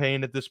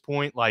campaign at this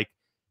point. Like,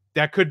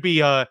 that could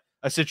be a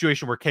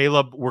situation where,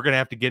 Caleb, we're going to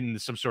have to get into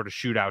some sort of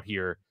shootout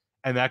here.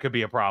 And that could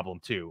be a problem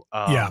too.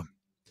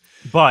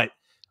 But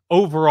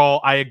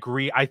overall, I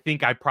agree. I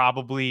think I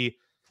probably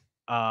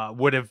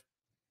would have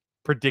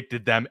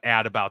predicted them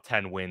at about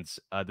 10 wins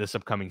this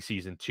upcoming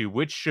season too,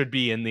 which should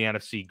be in the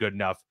NFC good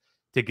enough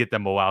to get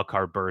them a wild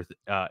card berth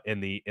in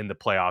the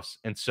playoffs.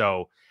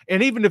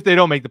 And even if they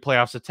don't make the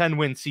playoffs, a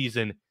 10-win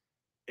season,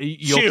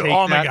 you'll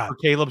take that for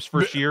Caleb's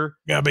first year.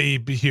 Yeah, be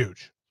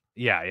huge.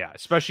 Yeah.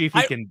 Especially if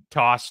he can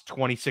toss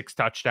 26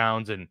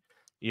 touchdowns and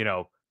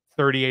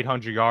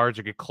 3,800 yards,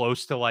 or get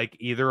close to like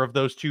either of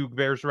those 2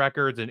 Bears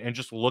records, and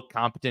just look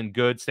competent,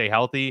 good, stay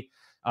healthy.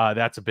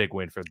 That's a big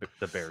win for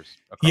the Bears.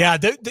 Yeah,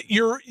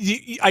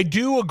 I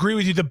do agree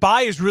with you. The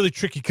bye is really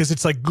tricky because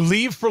it's like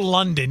leave for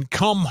London,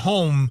 come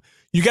home.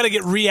 You got to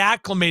get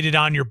reacclimated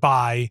on your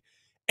bye,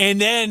 and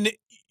then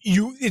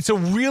it's a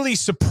really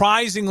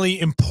surprisingly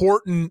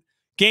important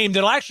game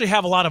that'll actually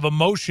have a lot of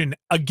emotion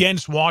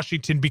against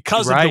Washington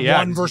because of the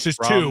 1 versus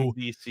 2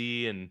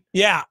 DC, and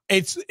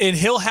and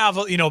he'll have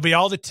be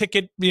all the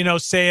ticket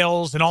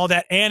sales and all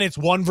that, and it's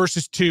 1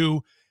 versus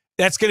 2.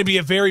 That's going to be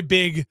a very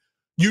big.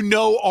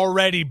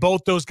 Already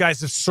both those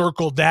guys have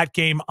circled that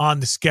game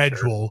on the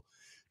schedule,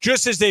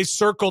 just as they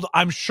circled.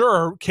 I'm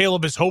sure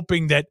Caleb is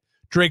hoping that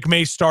Drake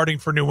May's starting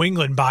for New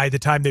England by the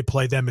time they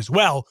play them as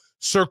well.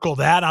 Circle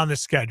that on the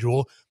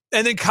schedule,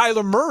 and then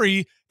Kyler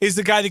Murray is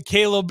the guy that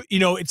Caleb,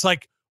 it's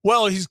like,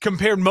 well, he's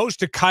compared most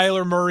to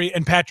Kyler Murray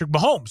and Patrick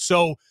Mahomes.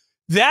 So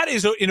that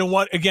is, a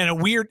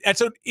weird.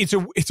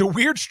 It's a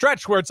weird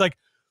stretch where it's like,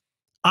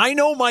 I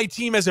know my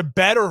team has a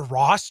better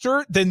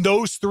roster than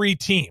those 3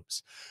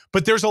 teams,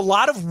 but there's a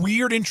lot of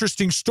weird,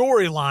 interesting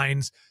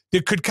storylines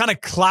that could kind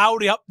of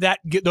cloud up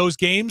those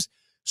games.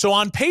 So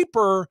on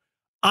paper,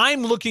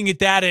 I'm looking at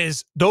that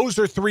as those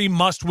are 3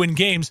 must-win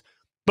games.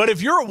 But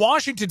if you're a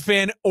Washington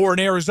fan or an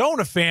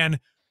Arizona fan,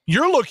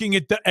 you're looking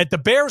at the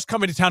Bears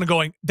coming to town and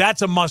going,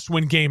 that's a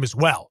must-win game as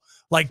well.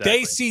 Like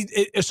They see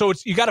it, so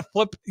you got to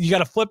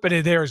flip it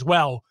in there as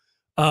well.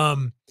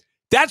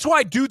 That's why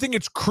I do think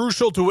it's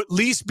crucial to at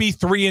least be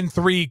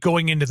 3-3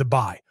 going into the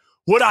bye.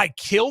 Would I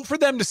kill for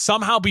them to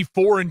somehow be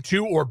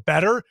 4-2 or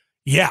better?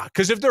 Yeah,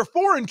 because if they're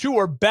 4-2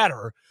 or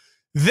better,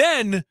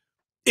 then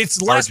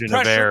it's less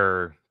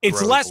pressure.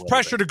 It's less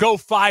pressure to go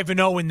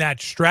 5-0 in that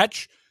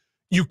stretch.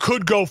 You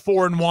could go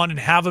 4-1 and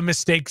have a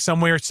mistake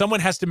somewhere. Someone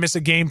has to miss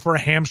a game for a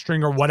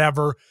hamstring or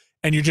whatever,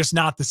 and you're just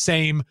not the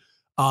same.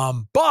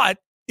 But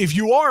if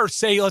you are,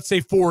 let's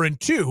say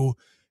 4-2,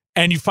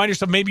 and you find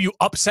yourself, maybe you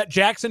upset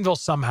Jacksonville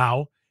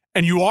somehow,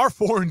 and you are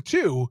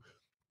 4-2,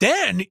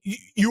 then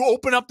you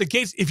open up the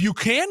gates. If you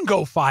can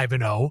go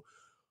 5-0,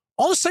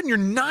 all of a sudden you're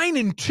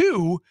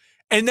 9-2,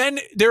 and then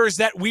there is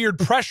that weird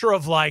pressure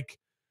of like,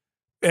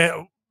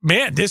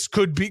 man,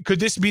 could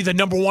this be the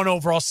number 1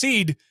 overall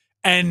seed?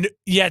 And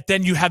yet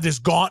then you have this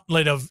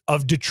gauntlet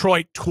of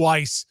Detroit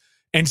twice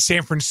and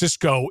San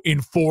Francisco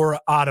in 3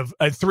 out of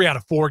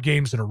 4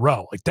 games in a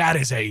row. Like that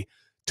is a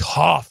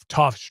tough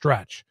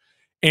stretch.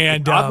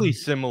 And oddly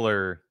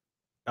similar.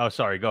 Oh,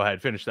 sorry. Go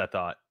ahead. Finish that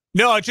thought.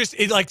 No,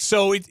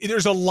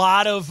 there's a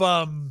lot of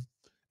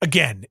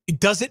again, it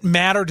doesn't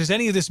matter. Does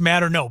any of this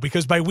matter? No,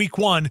 because by week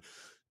 1,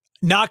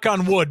 knock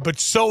on wood, but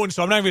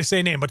so-and-so, I'm not even going to say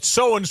a name, but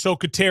so-and-so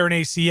could tear an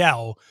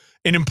ACL,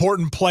 an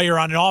important player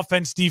on an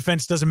offense,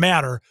 defense, doesn't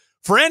matter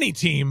for any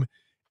team.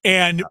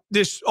 And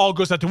this all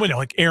goes out the window,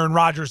 like Aaron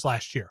Rodgers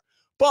last year.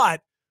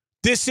 But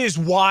this is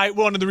why,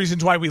 one of the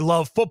reasons why we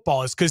love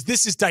football is because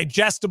this is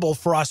digestible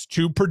for us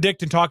to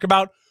predict and talk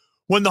about.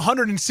 When the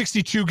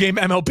 162-game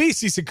MLB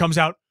season comes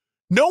out,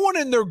 no one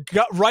in their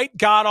right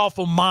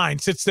god-awful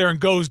mind sits there and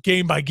goes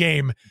game by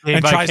game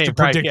and tries to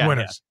predict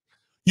winners.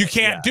 You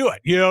can't do it.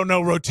 You don't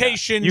know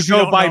rotations. You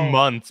go by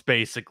months,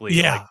 basically.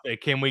 Yeah.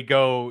 Like, can we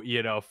go,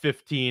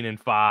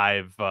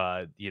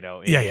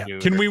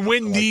 15-5, Can we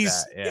win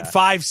these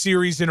 5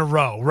 series in a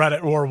row,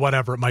 right, or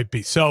whatever it might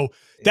be? So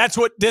that's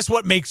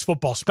what makes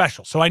football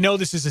special. So I know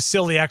this is a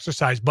silly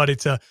exercise, but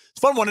it's a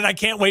fun one, and I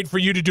can't wait for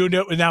you to do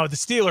it now with the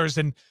Steelers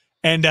and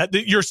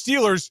your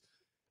Steelers.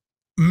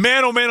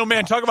 Man, oh man, oh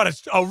man! Talk about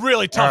a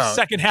really tough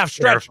second half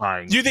stretch.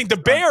 Terrifying. Do you think the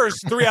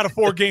Bears 3 out of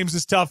 4 games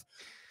is tough?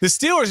 The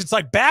Steelers, it's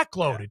like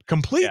backloaded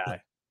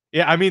completely.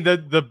 Yeah, I mean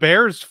the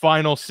Bears'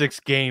 final 6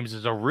 games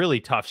is a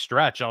really tough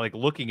stretch. I like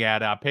looking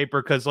at on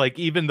paper because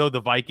even though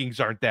the Vikings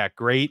aren't that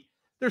great,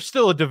 they're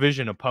still a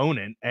division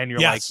opponent, and you're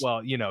like,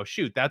 well,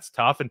 shoot, that's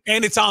tough. And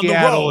it's on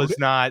Seattle the road. Is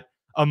not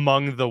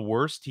among the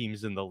worst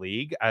teams in the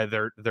league.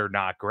 They're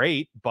not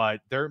great,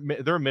 but they're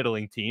a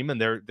middling team, and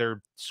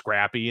they're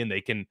scrappy, and they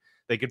can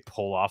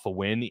pull off a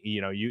win.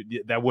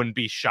 That wouldn't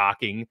be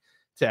shocking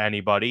to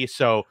anybody.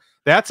 So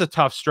that's a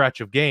tough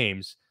stretch of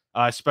games.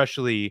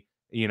 Especially,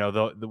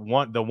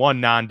 the one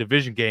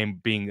non-division game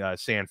being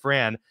San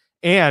Fran,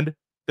 and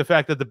the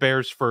fact that the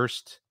Bears'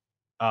 first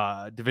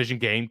division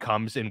game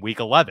comes in week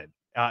 11.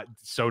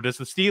 So does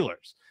the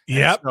Steelers.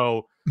 Yep.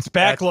 So it's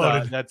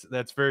backloaded.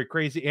 That's very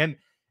crazy. And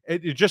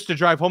just to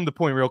drive home the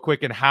point real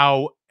quick, and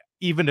how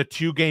even a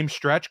 2-game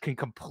stretch can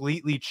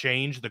completely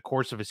change the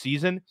course of a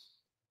season.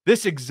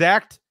 This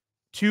exact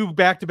 2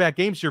 back-to-back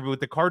games here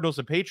with the Cardinals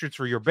and Patriots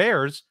for your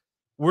Bears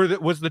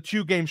was the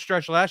 2-game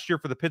stretch last year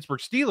for the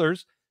Pittsburgh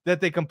Steelers that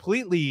they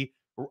completely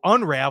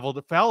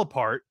unraveled, fell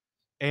apart,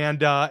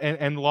 and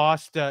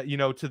lost, to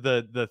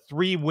the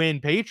 3-win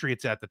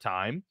Patriots at the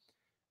time.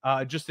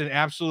 Just an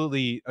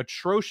absolutely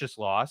atrocious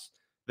loss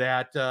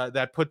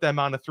that put them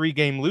on a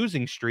 3-game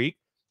losing streak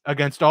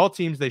against all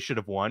teams they should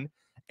have won.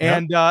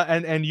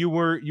 And you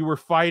were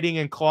fighting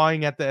and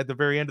clawing at the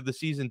very end of the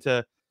season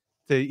to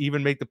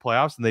even make the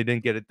playoffs, and they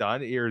didn't get it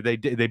done, or they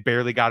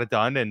barely got it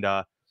done, and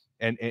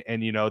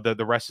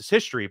the rest is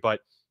history. But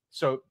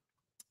so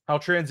I'll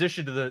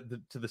transition to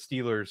the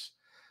Steelers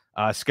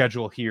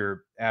schedule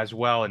here as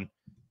well, and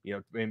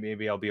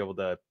maybe I'll be able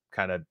to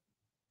kind of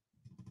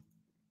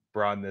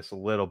broaden this a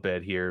little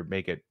bit here,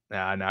 make it.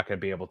 I'm not going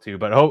to be able to,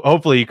 but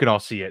hopefully you can all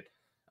see it.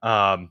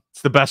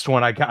 It's the best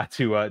one I got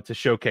to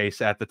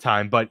showcase at the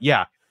time. But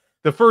yeah,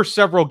 the first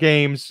several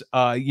games,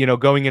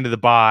 going into the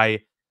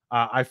bye,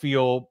 I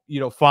feel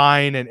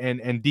fine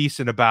and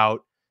decent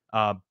about.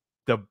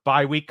 The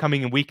bye week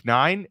coming in week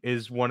 9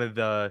 is one of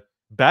the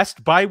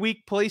best bye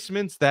week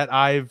placements that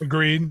I've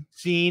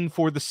seen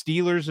for the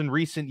Steelers in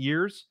recent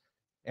years.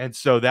 And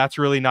so that's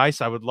really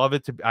nice. I would love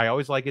it I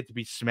always like it to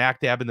be smack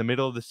dab in the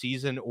middle of the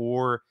season,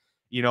 or,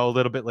 a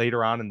little bit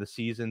later on in the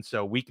season.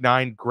 So week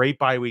 9, great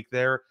bye week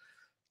there.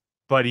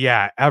 But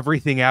yeah,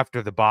 everything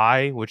after the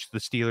bye, which the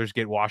Steelers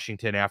get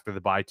Washington after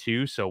the bye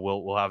too. So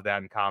we'll have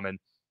that in common,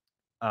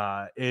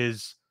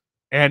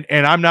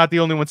 and I'm not the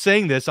only one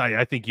saying this.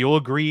 I think you'll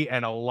agree,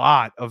 and a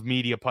lot of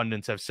media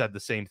pundits have said the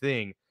same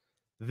thing.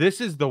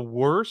 This is the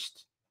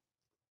worst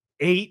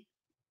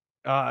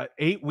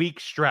 8-week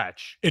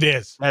stretch it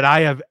is that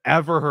I have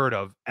ever heard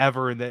of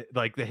in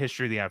the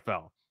history of the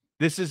NFL.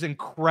 This is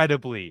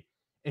incredibly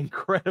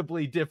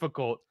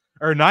difficult,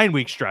 or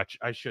 9-week stretch,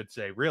 I should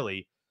say,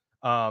 really.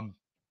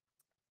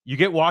 You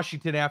get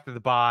Washington after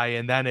the bye,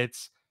 and then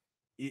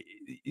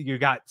you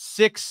got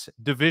 6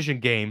 division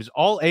games,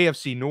 all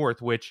AFC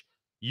North, which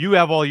you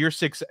have all your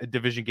 6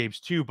 division games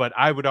too, but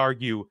I would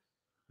argue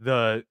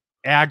the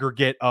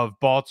aggregate of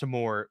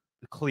Baltimore,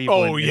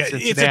 Cleveland, and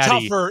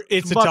Cincinnati,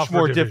 it's much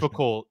more division.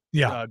 difficult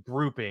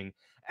grouping.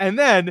 And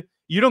then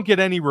you don't get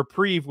any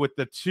reprieve with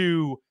the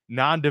 2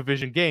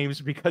 non-division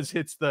games, because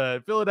it's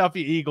the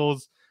Philadelphia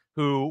Eagles,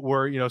 who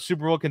were,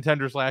 Super Bowl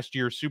contenders last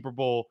year, Super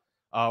Bowl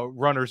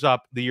runners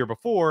up the year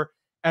before,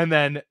 and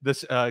then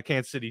the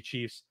Kansas City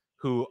Chiefs,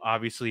 who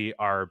obviously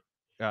are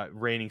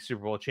reigning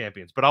Super Bowl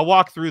champions. But I'll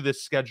walk through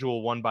this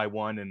schedule one by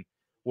one, and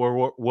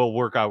we'll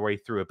work our way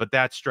through it. But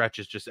that stretch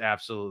is just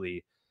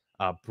absolutely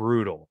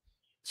brutal.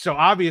 So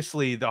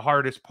obviously the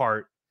hardest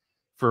part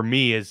for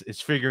me is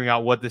figuring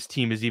out what this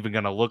team is even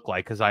going to look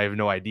like, because I have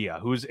no idea.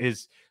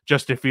 Is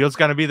Justin Fields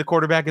going to be the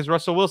quarterback? Is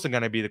Russell Wilson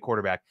going to be the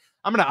quarterback?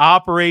 I'm going to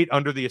operate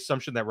under the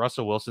assumption that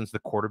Russell Wilson's the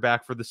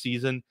quarterback for the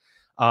season.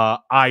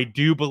 I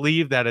do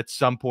believe that at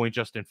some point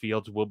Justin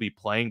Fields will be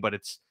playing, but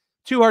it's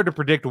too hard to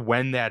predict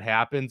when that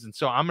happens. And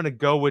so I'm going to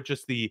go with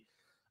just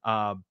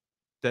uh,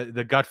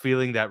 the gut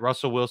feeling that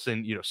Russell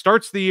Wilson,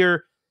 starts the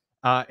year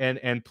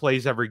and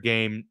plays every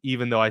game,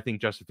 even though I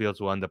think Justin Fields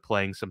will end up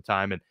playing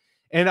sometime.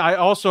 And I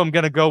also am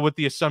going to go with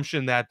the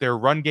assumption that their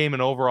run game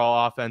and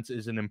overall offense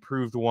is an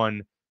improved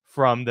one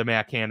from the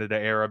Matt Canada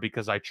era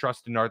because I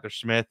trust in Arthur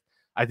Smith.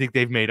 I think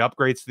they've made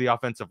upgrades to the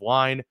offensive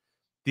line.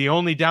 The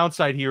only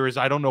downside here is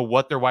I don't know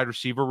what their wide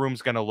receiver room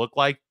is going to look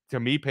like. To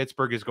me,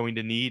 Pittsburgh is going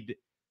to need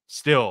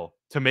still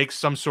to make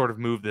some sort of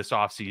move this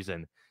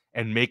offseason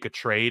and make a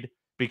trade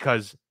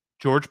because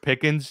George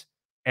Pickens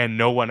and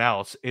no one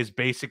else is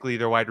basically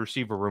their wide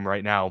receiver room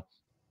right now.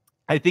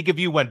 I think if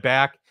you went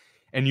back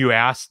and you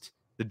asked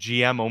the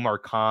GM, Omar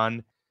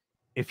Khan,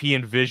 if he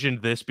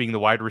envisioned this being the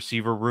wide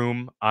receiver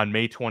room on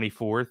May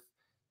 24th,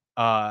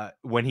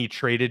 when he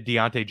traded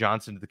Deontay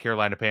Johnson to the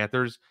Carolina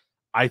Panthers,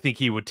 I think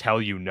he would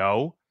tell you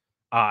no.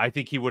 I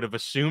think he would have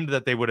assumed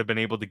that they would have been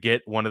able to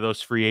get one of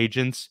those free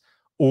agents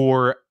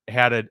or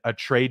had a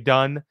trade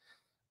done.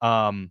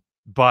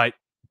 But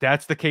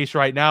that's the case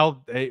right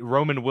now.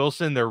 Roman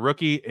Wilson, their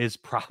rookie, is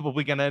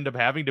probably going to end up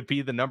having to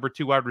be the number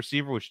 2 wide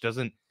receiver, which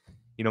doesn't,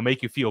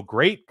 make you feel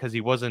great because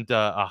he wasn't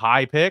a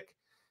high pick.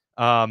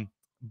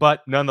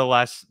 But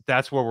nonetheless,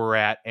 that's where we're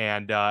at,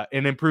 and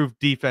an improved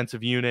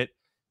defensive unit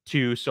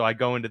too. So I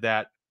go into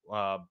that,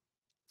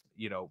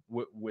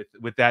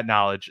 with that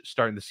knowledge,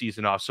 starting the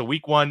season off. So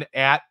week 1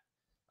 at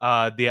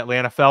the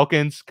Atlanta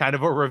Falcons, kind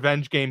of a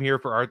revenge game here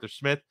for Arthur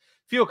Smith.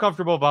 Feel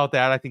comfortable about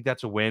that. I think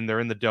that's a win. They're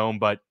in the dome,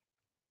 but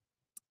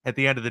at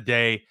the end of the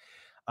day,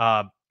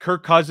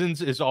 Kirk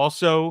Cousins is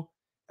also,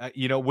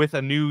 with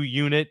a new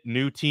unit,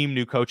 new team,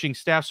 new coaching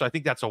staff. So I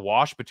think that's a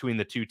wash between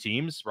the two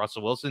teams.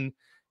 Russell Wilson,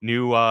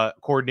 new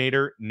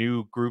coordinator,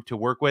 new group to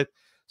work with.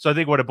 So I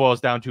think what it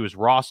boils down to is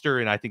roster,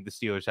 and I think the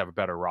Steelers have a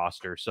better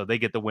roster. So they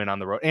get the win on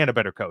the road and a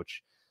better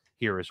coach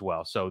here as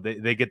well. So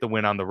they get the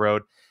win on the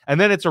road. And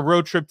then it's a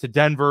road trip to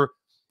Denver.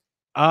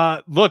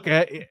 Look,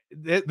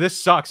 this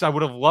sucks. I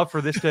would have loved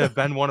for this to have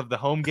been one of the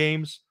home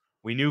games.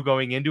 We knew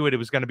going into it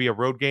was going to be a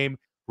road game.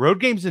 Road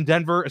games in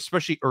Denver,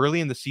 especially early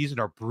in the season,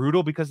 are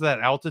brutal because of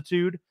that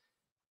altitude.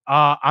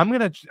 I'm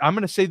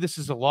gonna say this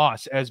is a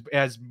loss.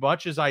 As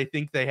much as I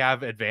think they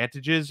have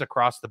advantages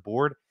across the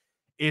board,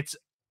 it's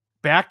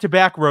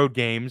back-to-back road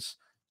games.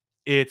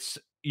 It's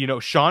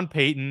Sean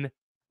Payton.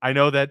 I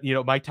know that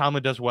Mike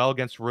Tomlin does well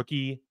against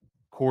rookie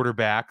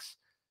quarterbacks.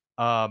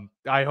 I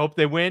hope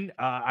they win.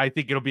 I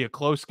think it'll be a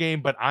close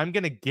game, but I'm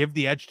gonna give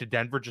the edge to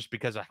Denver just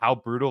because of how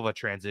brutal of a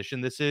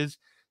transition this is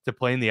to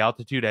play in the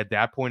altitude at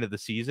that point of the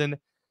season.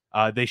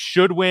 They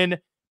should win,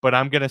 but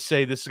I'm going to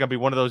say this is going to be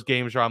one of those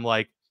games where I'm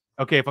like,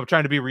 okay, if I'm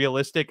trying to be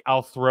realistic,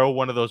 I'll throw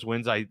one of those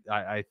wins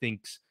I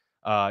think,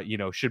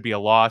 should be a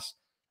loss,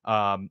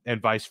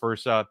 and vice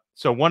versa.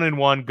 So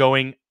 1-1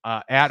 going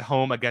at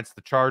home against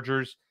the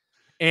Chargers.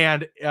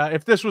 And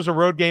if this was a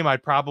road game,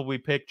 I'd probably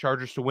pick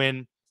Chargers to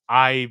win.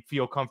 I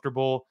feel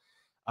comfortable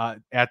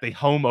at the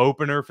home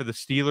opener for the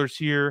Steelers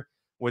here.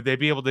 Would they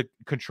be able to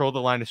control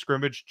the line of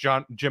scrimmage?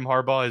 Jim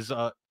Harbaugh is,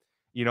 a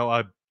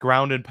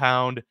ground and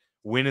pound,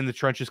 win in the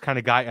trenches kind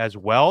of guy as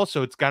well.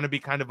 So it's going to be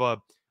kind of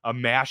a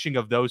mashing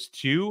of those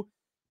two.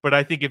 But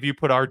I think if you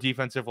put our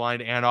defensive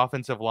line and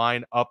offensive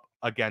line up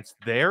against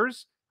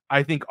theirs,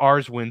 I think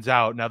ours wins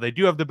out. Now, they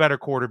do have the better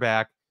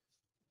quarterback.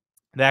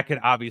 That could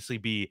obviously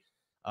be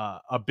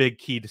a big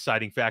key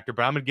deciding factor.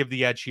 But I'm going to give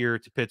the edge here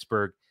to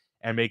Pittsburgh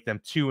and make them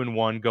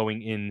 2-1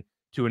 going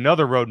into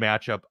another road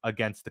matchup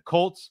against the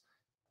Colts.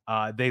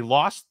 They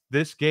lost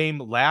this game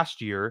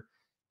last year.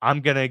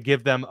 I'm going to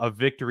give them a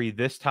victory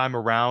this time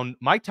around.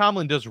 Mike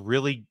Tomlin does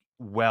really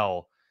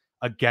well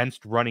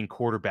against running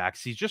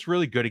quarterbacks. He's just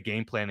really good at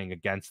game planning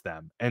against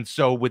them. And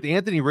so with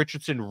Anthony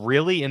Richardson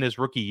really in his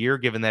rookie year,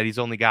 given that he's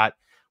only got,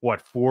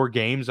 4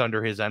 games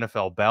under his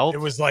NFL belt? It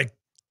was like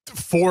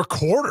 4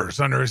 quarters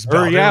under his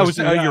belt. Yeah,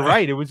 you're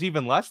right. It was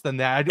even less than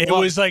that. It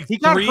was like he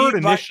got hurt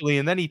initially,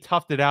 and then he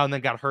toughed it out, and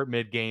then got hurt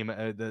mid-game.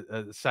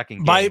 The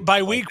second game.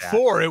 By week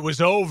 4, it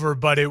was over,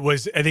 but it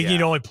was. I think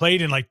he'd only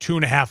played in like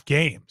 2.5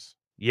 games.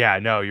 Yeah,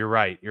 no, you're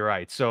right. You're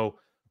right. So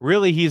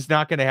really, he's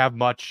not going to have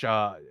much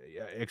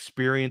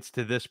experience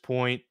to this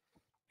point.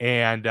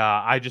 And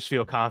I just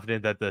feel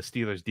confident that the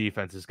Steelers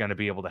defense is going to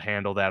be able to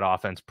handle that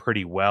offense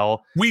pretty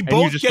well. We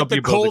both get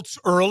the Colts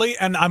early,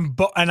 and I'm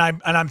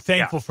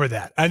thankful for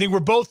that. I think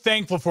we're both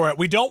thankful for it.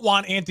 We don't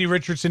want Anthony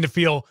Richardson to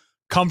feel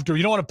comfortable.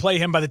 You don't want to play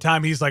him by the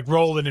time he's like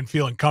rolling and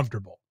feeling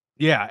comfortable.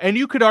 Yeah, and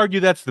you could argue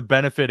that's the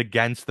benefit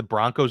against the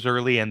Broncos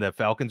early and the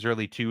Falcons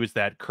early too, is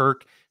that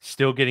Kirk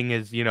still getting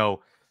his,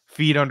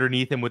 feet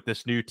underneath him with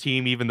this new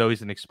team, even though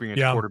he's an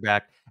experienced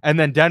quarterback. And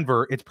then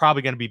Denver, it's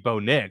probably going to be Bo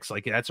Nix.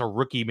 Like, that's a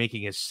rookie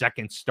making his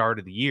second start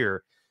of the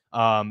year.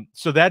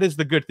 So that is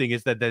the good thing,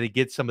 is that they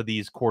get some of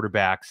these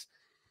quarterbacks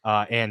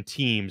and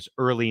teams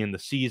early in the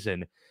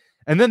season.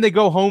 And then they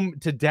go home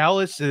to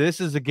Dallas. So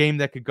this is a game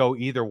that could go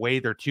either way.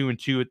 They're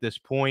 2-2 at this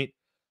point.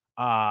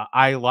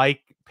 I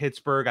like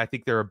Pittsburgh. I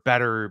think they're a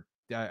better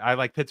I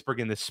like Pittsburgh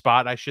in this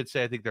spot, I should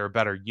say. I think they're a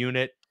better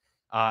unit,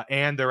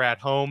 and they're at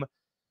home.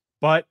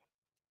 But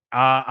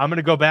I'm going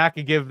to go back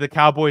and give the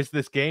Cowboys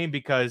this game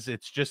because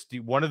it's just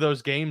one of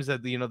those games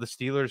that, the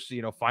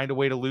Steelers, find a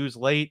way to lose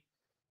late.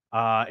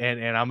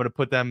 And I'm going to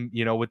put them,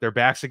 with their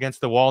backs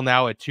against the wall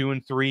now at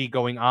 2-3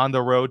 going on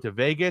the road to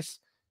Vegas.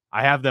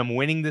 I have them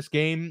winning this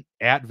game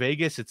at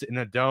Vegas. It's in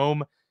a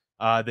dome.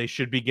 They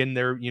should be getting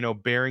their,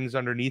 bearings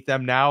underneath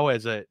them now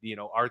as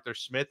Arthur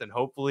Smith, and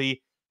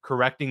hopefully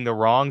correcting the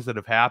wrongs that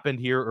have happened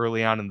here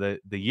early on in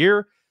the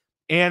year.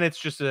 And it's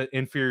just an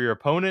inferior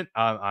opponent.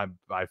 I'm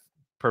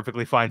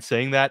perfectly fine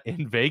saying that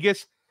in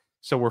Vegas.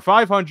 So we're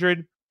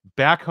 500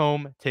 back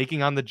home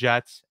taking on the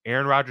Jets.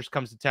 Aaron Rodgers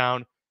comes to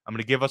town. I'm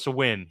going to give us a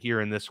win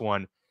here in this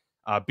one.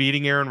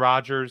 Beating Aaron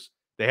Rodgers.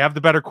 They have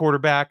the better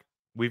quarterback.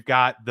 We've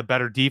got the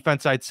better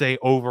defense, I'd say,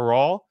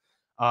 overall.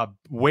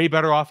 Way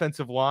better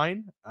offensive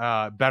line.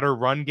 Better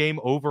run game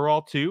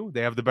overall, too.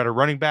 They have the better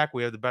running back.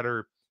 We have the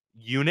better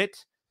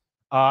unit.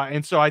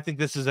 And so I think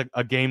this is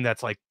a game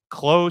that's like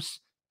close,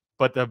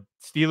 but the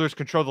Steelers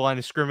control the line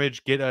of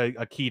scrimmage, get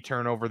a key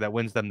turnover that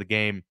wins them the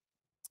game.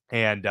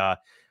 And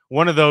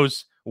one of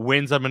those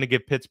wins I'm going to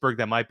give Pittsburgh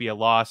that might be a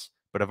loss,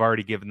 but I've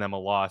already given them a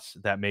loss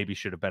that maybe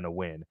should have been a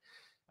win.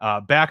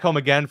 Back home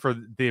again for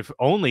the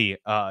only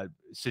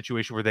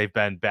situation where they've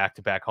been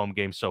back-to-back home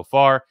games so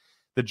far.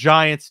 The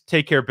Giants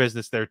take care of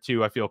business there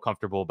too. I feel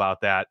comfortable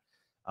about that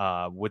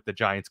with the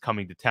Giants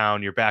coming to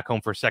town. You're back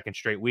home for a second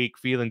straight week,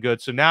 feeling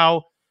good. So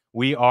now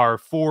we are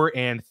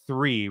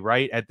 4-3,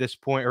 right, at this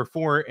point, or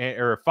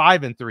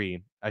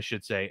 5-3, I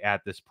should say,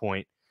 at this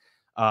point.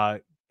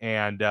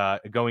 And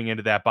going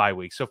into that bye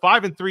week. So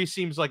 5-3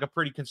 seems like a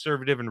pretty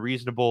conservative and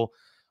reasonable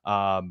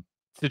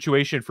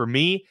situation for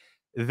me.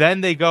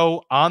 Then they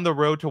go on the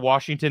road to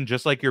Washington,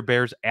 just like your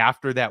Bears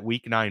after that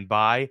week 9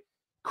 bye.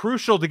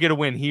 Crucial to get a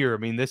win here. I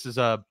mean, this is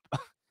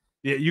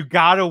you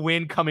got to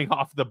win coming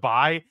off the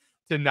bye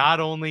to not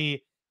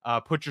only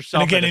put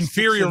yourself in an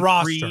inferior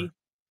roster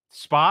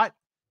spot,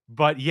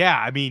 but yeah,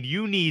 I mean,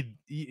 you need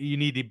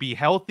to be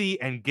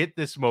healthy and get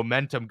this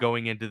momentum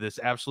going into this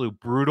absolute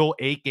brutal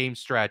 8-game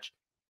stretch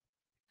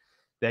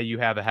that you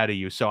have ahead of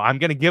you. So I'm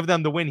going to give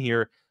them the win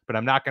here, but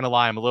I'm not going to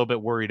lie, I'm a little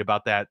bit worried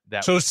about that.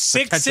 So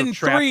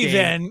 6-3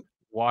 then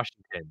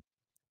Washington.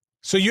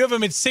 So you have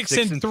them at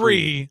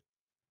 6-3,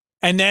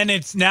 and then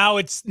it's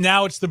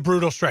the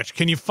brutal stretch.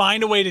 Can you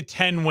find a way to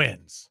 10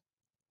 wins?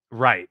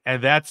 Right,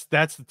 and that's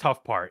the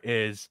tough part.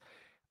 Is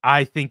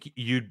I think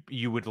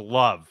you would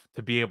love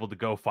to be able to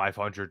go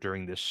 500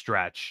 during this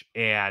stretch,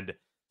 and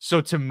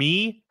so to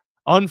me,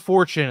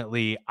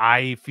 unfortunately,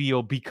 I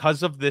feel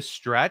because of this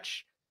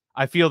stretch,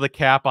 I feel the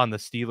cap on the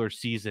Steelers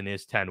season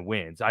is 10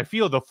 wins. I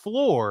feel the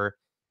floor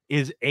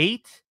is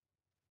 8,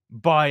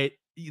 but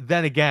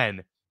then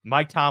again,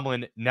 Mike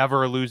Tomlin,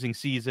 never a losing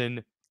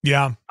season.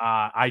 Yeah.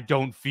 I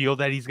don't feel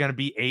that he's going to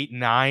be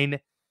 8-9.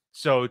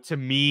 So to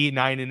me,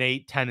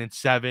 9-8,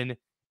 10-7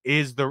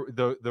 is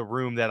the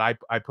room that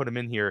I put him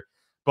in here.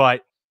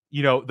 But,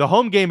 the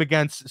home game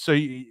so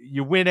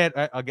you win it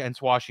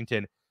against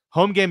Washington.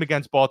 Home game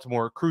against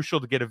Baltimore, crucial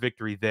to get a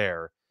victory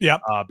there. Yeah.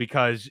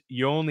 Because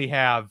you only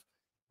have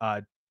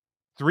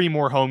 3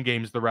 more home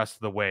games the rest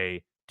of the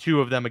way,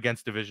 2 of them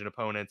against division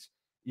opponents.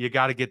 You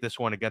got to get this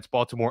one against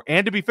Baltimore.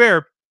 And to be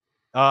fair,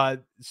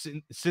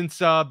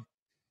 since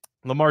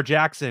Lamar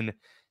Jackson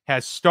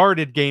has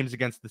started games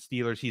against the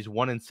Steelers, he's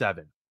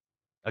 1-7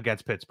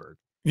 against Pittsburgh.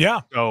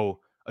 Yeah. So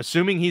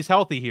assuming he's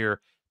healthy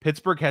here,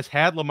 Pittsburgh has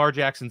had Lamar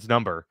Jackson's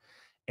number.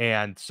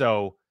 And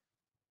so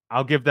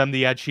I'll give them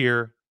the edge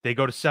here. They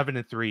go to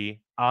 7-3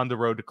 on the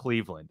road to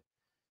Cleveland.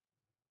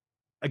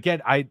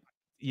 Again,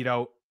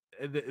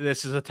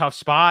 this is a tough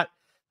spot.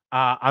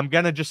 I'm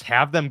going to just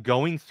have them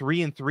going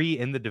 3-3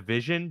 in the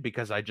division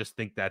because I just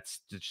think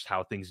that's just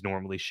how things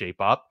normally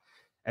shape up.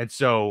 And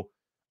so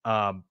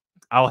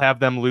I'll have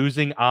them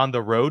losing on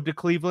the road to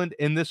Cleveland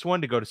in this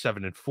one to go to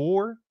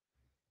 7-4.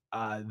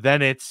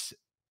 Then it's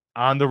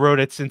on the road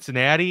at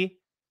Cincinnati.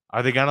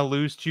 Are they going to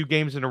lose 2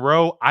 games in a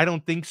row? I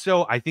don't think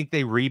so. I think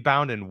they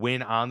rebound and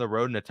win on the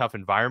road in a tough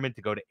environment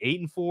to go to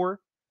 8-4.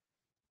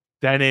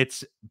 Then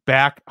it's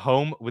back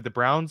home with the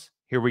Browns.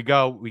 Here we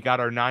go. We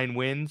got our 9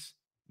 wins,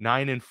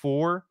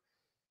 9-4.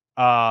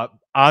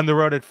 On the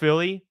road at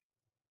Philly.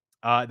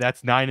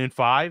 That's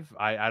 9-5.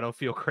 I don't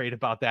feel great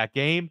about that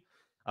game.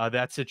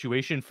 That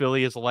situation.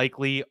 Philly is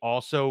likely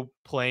also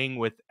playing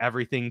with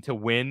everything to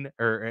win,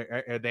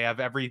 or they have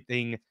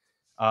everything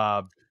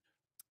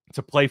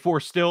to play for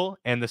still,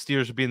 and the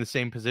Steelers would be in the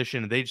same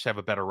position, and they just have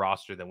a better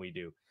roster than we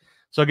do.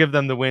 So I'll give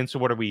them the win. So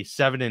what are we,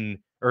 9-5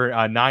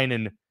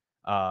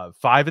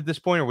 at this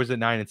point, or was it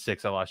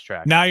 9-6? I lost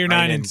track. Now you're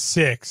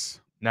 9-6.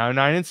 Now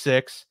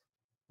 9-6.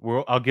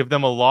 I'll give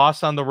them a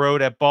loss on the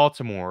road at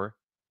Baltimore.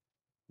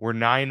 We're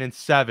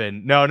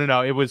 9-7. No.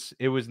 It was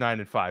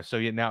 9-5. So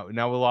yeah, now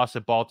the loss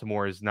at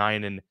Baltimore is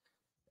 9-6.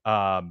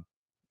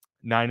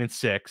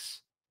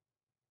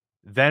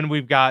 Then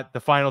we've got the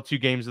final 2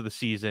 games of the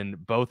season,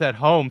 both at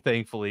home,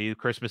 thankfully, the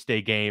Christmas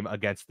Day game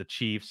against the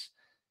Chiefs,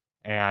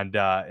 and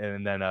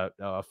then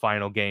a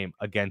final game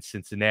against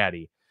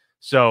Cincinnati.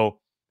 So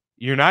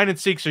you're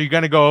 9-6. Are you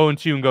going to go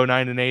 0-2 and go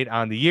 9-8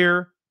 on the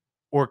year,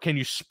 or can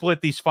you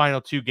split these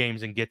final 2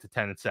 games and get to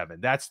 10-7?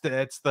 That's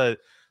the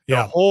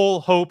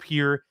whole hope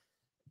here.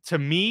 To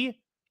me,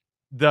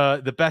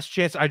 the best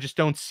chance, I just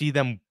don't see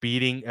them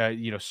beating,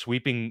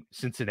 sweeping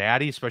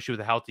Cincinnati, especially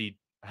with a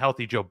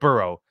healthy Joe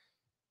Burrow.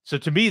 So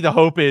to me, the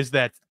hope is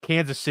that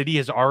Kansas City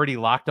has already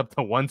locked up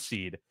the 1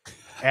 seed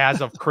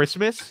as of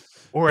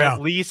Christmas, or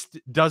at least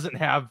doesn't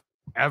have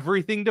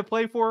everything to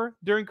play for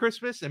during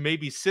Christmas, and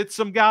maybe sit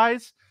some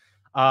guys,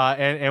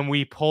 and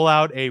we pull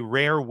out a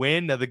rare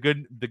win. Now, the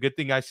good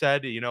thing I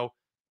said,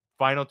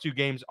 final 2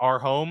 games are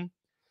home,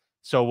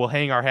 so we'll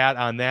hang our hat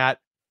on that.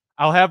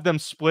 I'll have them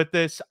split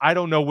this. I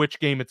don't know which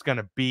game it's going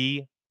to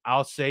be.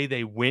 I'll say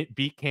they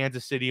beat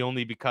Kansas City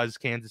only because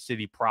Kansas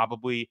City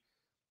probably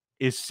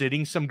is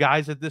sitting some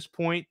guys at this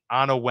point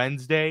on a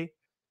Wednesday,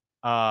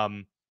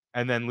 and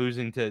then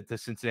losing to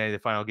Cincinnati the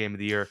final game of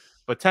the year.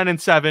 But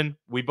 10-7,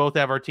 we both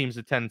have our teams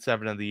at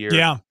 10-7 of the year.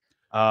 Yeah.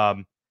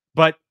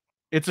 But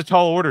it's a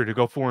tall order to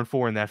go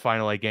 4-4 in that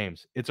final 8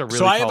 games. It's a really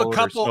tall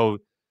order. So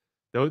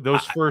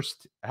those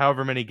first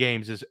however many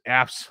games is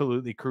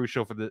absolutely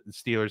crucial for the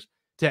Steelers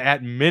to,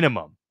 at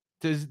minimum,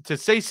 to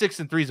say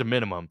 6-3 is a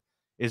minimum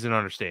is an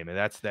understatement.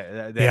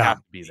 They have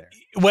to be there.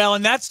 Well,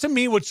 and that's to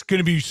me what's going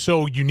to be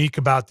so unique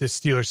about this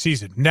Steelers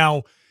season.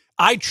 Now,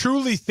 I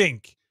truly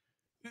think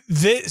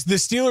the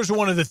Steelers are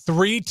one of the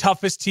 3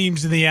 toughest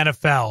teams in the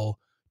NFL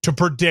to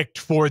predict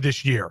for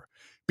this year,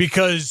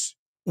 because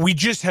we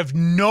just have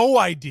no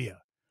idea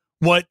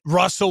what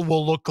Russell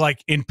will look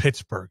like in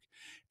Pittsburgh.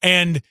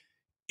 And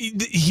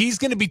he's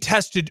going to be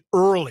tested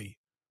early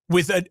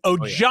with a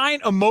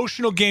giant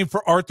emotional game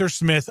for Arthur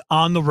Smith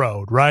on the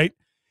road, right?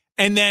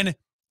 And then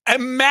a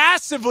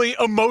massively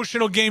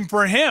emotional game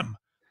for him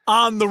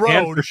on the road.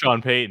 And for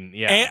Sean Payton,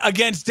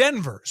 against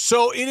Denver.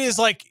 So it is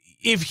like,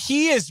 if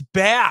he is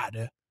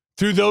bad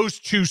through those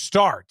 2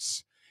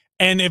 starts,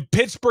 and if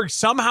Pittsburgh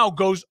somehow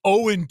goes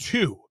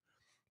 0-2,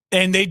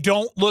 and they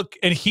don't look,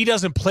 and he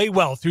doesn't play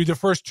well through the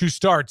first 2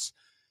 starts,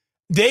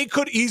 they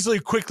could easily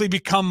quickly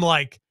become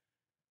like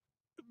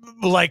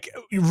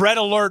red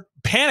alert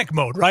panic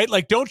mode, right?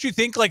 Like, don't you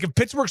think, like, if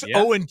Pittsburgh's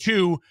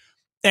 0-2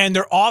 and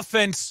their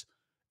offense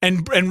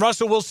and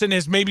Russell Wilson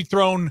has maybe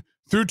thrown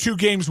through 2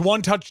 games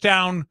 1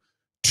 touchdown,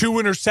 2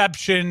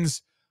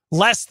 interceptions,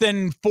 less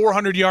than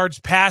 400 yards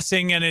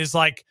passing, and is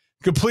like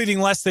completing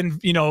less than,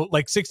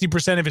 like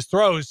 60% of his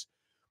throws,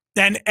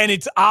 and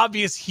it's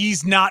obvious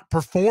he's not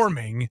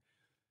performing,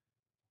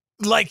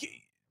 like,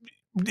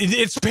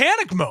 it's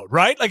panic mode,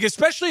 right? Like,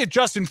 especially if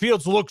Justin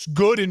Fields looks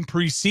good in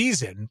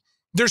preseason.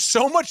 There's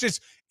so much that's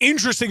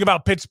interesting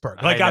about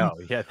Pittsburgh. Like,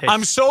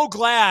 I'm so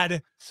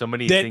glad so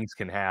many things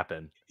can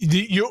happen.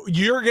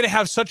 You're going to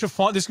have such a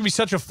fun, this is going to be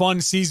such a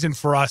fun season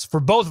for us, for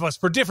both of us,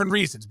 for different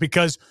reasons,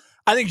 because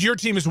I think your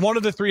team is one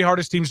of the 3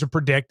 hardest teams to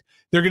predict.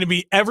 They're going to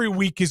be, every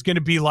week is going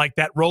to be like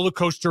that roller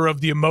coaster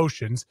of the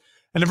emotions.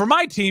 And then for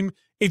my team,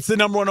 it's the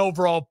number 1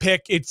 overall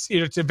pick. It's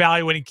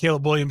evaluating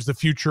Caleb Williams, the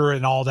future,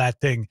 and all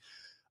that thing.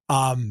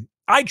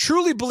 I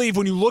truly believe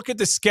when you look at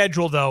the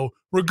schedule, though,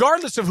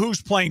 regardless of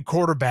who's playing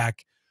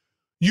quarterback,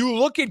 you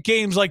look at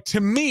games like,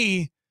 to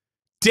me,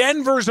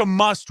 Denver's a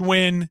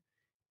must-win,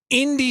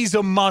 Indy's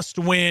a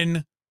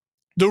must-win,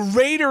 the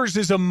Raiders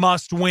is a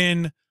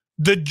must-win,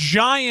 the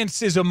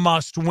Giants is a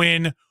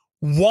must-win,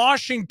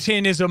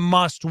 Washington is a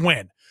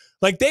must-win.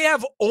 Like, they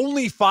have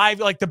only 5.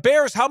 Like, the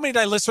Bears, how many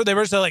did I list for? The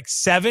Bears are like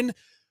 7.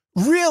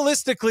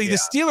 Realistically, the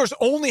Steelers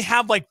only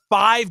have like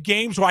 5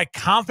 games where I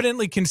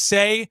confidently can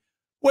say,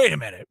 wait a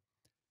minute,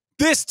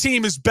 this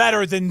team is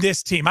better than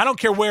this team. I don't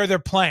care where they're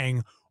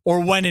playing or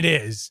when it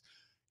is.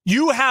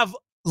 You have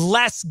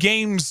less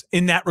games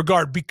in that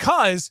regard,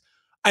 because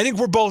I think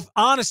we're both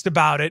honest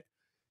about it.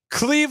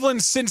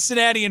 Cleveland,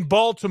 Cincinnati, and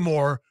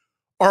Baltimore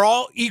are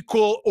all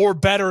equal or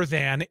better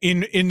than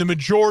in the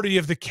majority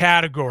of the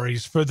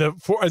categories for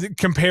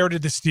compared to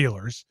the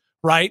Steelers,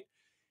 right?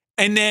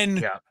 And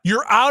then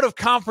your out of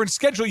conference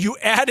schedule, you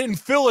add in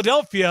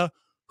Philadelphia,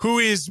 who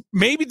is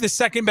maybe the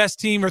 2nd best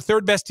team or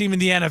 3rd best team in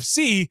the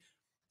NFC,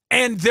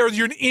 and they're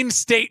your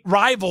in-state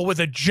rival with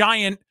a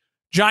giant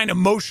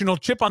emotional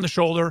chip on the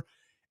shoulder.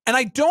 And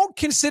I don't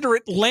consider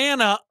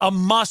Atlanta a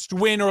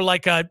must-win, or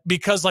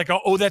because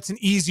that's an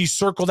easy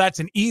circle, that's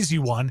an easy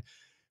one,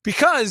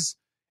 because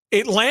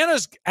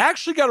Atlanta's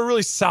actually got a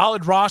really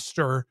solid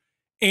roster,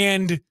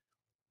 and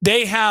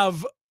they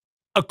have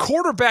a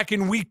quarterback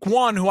in week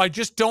 1 who I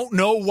just don't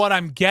know what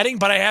I'm getting,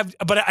 but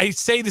I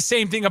say the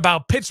same thing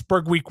about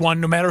Pittsburgh week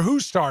 1, no matter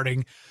who's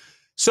starting.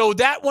 So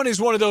that one is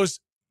one of those,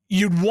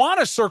 you'd want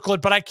to circle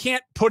it, but I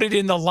can't put it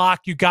in the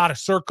lock, you got to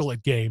circle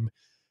it game.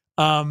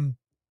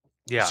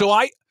 So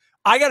I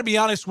got to be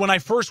honest, when I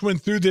first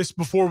went through this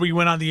before we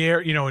went on the air,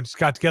 and just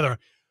got together,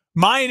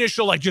 my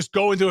initial, just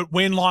go into it,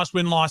 win, loss,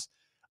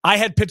 I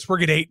had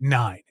Pittsburgh at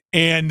 8-9.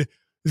 And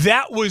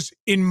that was,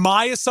 in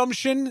my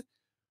assumption,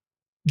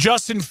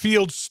 Justin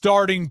Fields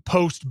starting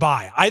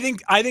post-bye. I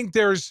think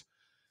that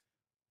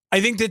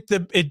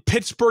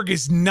Pittsburgh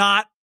is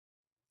not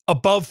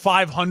above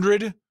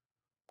 500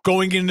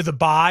 going into the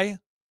bye.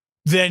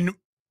 then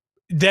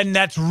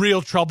that's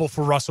real trouble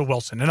for Russell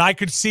Wilson. And I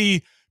could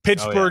see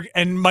Pittsburgh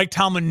and Mike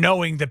Tomlin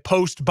knowing that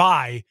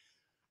post-bye,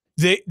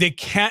 they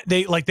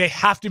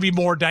have to be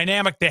more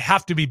dynamic. They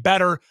have to be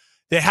better.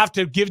 They have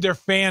to give their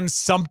fans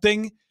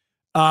something.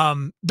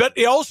 But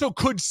it also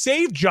could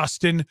save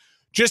Justin,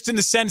 just in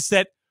the sense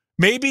that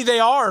maybe they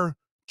are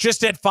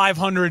just at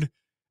 500,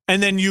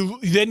 and then you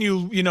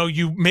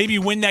maybe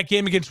win that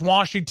game against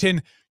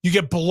Washington. You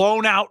get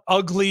blown out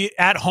ugly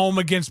at home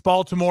against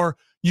Baltimore.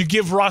 You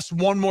give Russ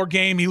one more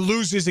game. He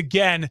loses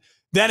again.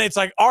 Then it's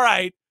like, all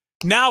right,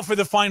 now for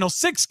the final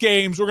 6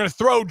 games, we're going to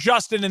throw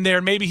Justin in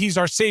there. Maybe he's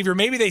our savior.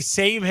 Maybe they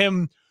save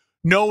him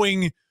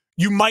knowing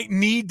you might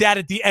need that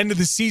at the end of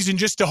the season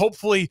just to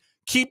hopefully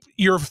keep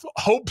your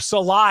hopes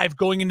alive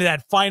going into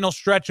that final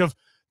stretch of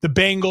the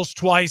Bengals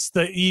twice,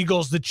 the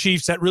Eagles, the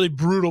Chiefs, that really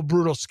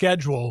brutal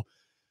schedule.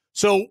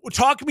 So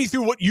talk me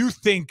through what you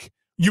think.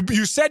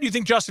 You said you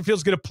think Justin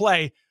Fields is going to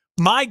play.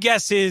 My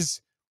guess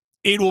is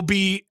it will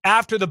be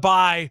after the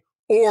bye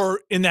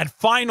or in that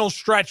final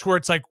stretch where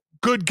it's like,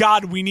 good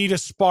God, we need a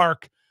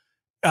spark.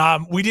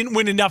 We didn't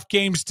win enough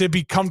games to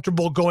be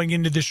comfortable going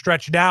into this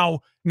stretch.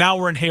 Now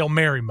we're in Hail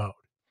Mary mode.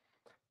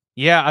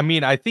 Yeah, I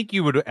mean, I think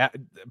you would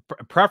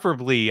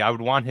preferably, I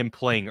would want him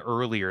playing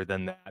earlier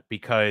than that,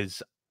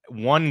 because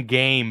one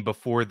game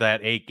before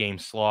that 8-game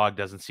slog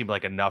doesn't seem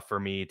like enough for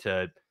me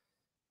to,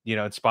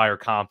 inspire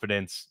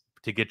confidence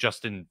to get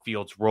Justin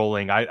Fields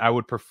rolling. I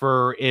would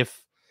prefer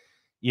if,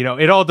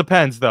 it all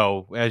depends,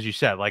 though, as you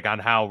said, like on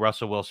how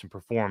Russell Wilson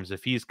performs.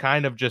 If he's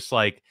kind of just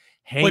like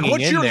hanging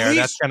in there,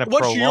 that's going to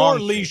prolong. What's your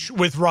leash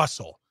with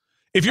Russell?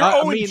 If you're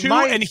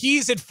 0-2 and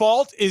he's at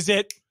fault, is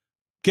it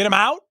get him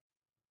out?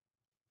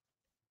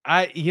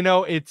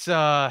 It's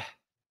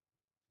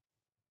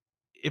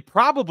it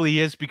probably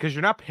is, because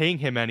you're not paying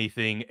him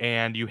anything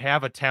and you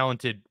have a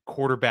talented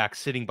quarterback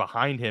sitting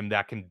behind him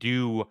that can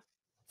do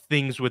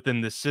things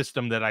within the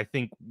system that I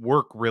think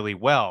work really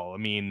well. I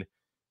mean,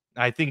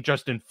 I think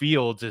Justin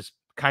Fields is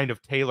kind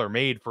of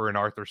tailor-made for an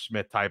Arthur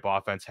Smith type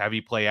offense,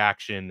 heavy play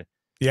action.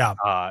 Yeah.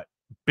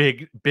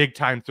 Big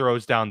time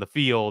throws down the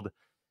field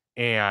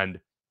and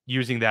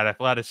using that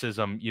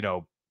athleticism,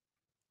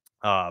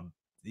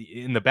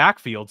 in the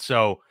backfield.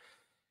 So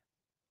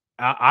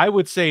I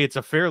would say it's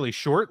a fairly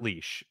short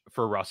leash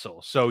for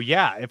Russell. So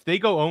yeah, if they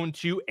go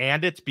 0-2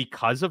 and it's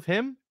because of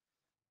him,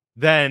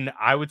 then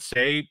I would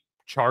say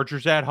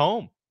Chargers at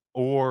home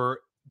or,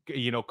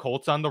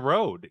 Colts on the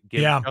road.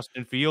 Give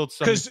Justin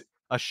Fields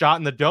a shot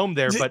in the dome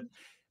there. But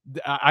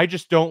I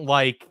just don't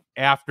like,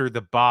 after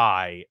the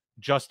bye,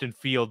 Justin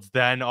Fields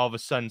then all of a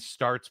sudden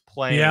starts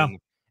playing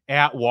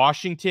at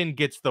Washington,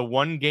 gets the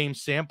 1-game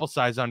sample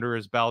size under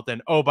his belt.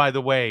 And, oh, by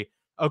the way,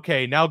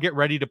 okay, now get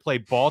ready to play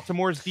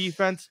Baltimore's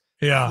defense,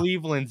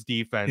 Cleveland's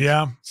defense,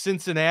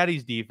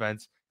 Cincinnati's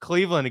defense,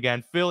 Cleveland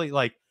again, Philly.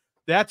 Like,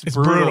 that's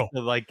brutal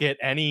to like get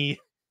any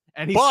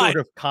sort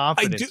of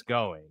confidence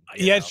going.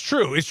 Yeah, it's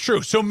true. It's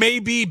true. So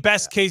maybe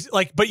best case,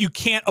 but you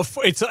can't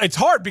afford. It's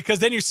hard, because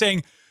then you're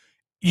saying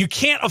you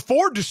can't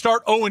afford to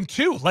start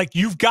 0-2. Like,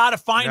 you've got to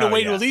find a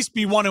way to at least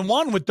be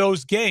 1-1 with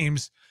those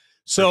games.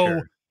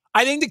 So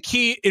I think the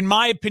key, in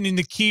my opinion,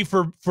 the key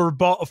for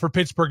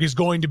Pittsburgh is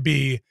going to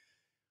be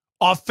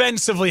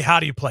offensively. How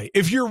do you play?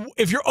 If you're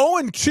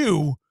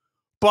 0-2,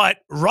 but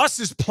Russ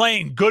is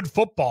playing good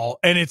football,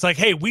 and it's like,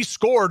 hey, we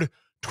scored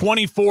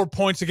 24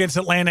 points against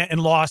Atlanta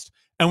and lost,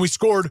 and we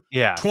scored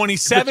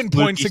 27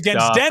 points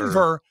against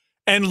Denver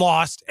and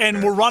lost,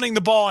 and we're running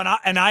the ball,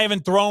 and I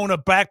haven't thrown a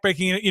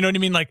backbreaking, you know what I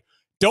mean? Like,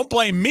 don't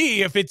blame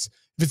me if it's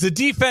the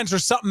defense or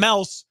something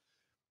else.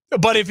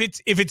 But if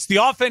it's the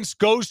offense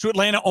goes to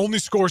Atlanta, only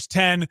scores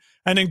 10,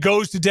 and then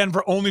goes to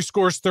Denver, only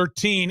scores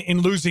 13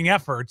 in losing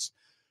efforts.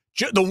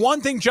 The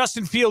one thing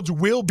Justin Fields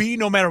will be,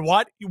 no matter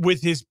what,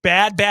 with his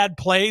bad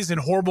plays and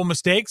horrible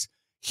mistakes,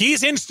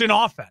 he's instant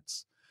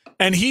offense.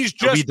 And he's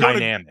just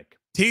dynamic.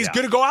 He's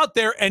going to go out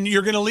there, and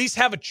you're going to at least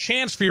have a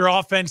chance for your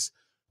offense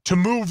to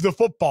move the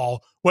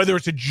football, whether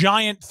it's a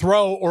giant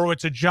throw or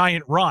it's a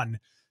giant run.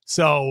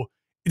 So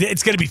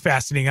it's going to be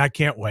fascinating. I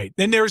can't wait.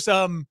 Then there's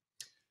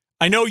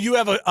I know you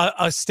have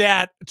a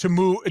stat to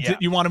move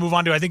that you want to move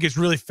on to. I think it's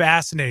really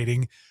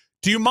fascinating.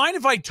 Do you mind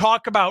if I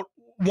talk about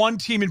one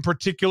team in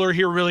particular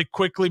here really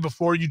quickly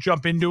before you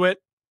jump into it?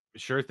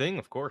 Sure thing,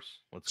 of course.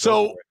 Let's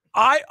go. So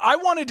I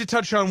wanted to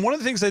touch on one of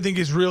the things I think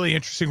is really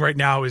interesting right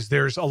now is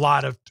there's a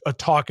lot of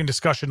talk and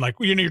discussion. Like,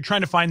 you're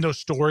trying to find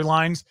those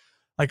storylines.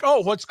 Like, oh,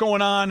 what's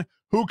going on?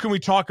 Who can we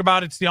talk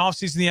about? It's the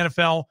offseason in the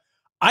NFL.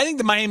 I think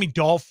the Miami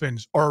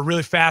Dolphins are a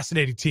really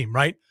fascinating team,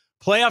 right?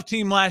 Playoff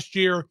team last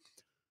year.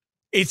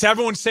 It's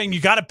everyone saying you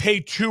got to pay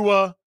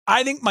Tua.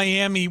 I think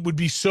Miami would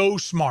be so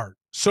smart,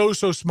 so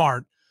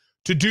smart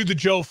to do the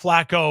Joe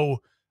Flacco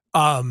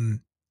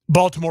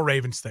Baltimore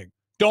Ravens thing.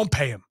 Don't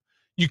pay him.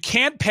 You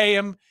can't pay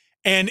him.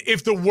 And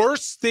if the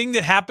worst thing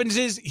that happens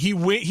is he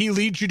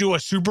leads you to a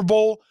Super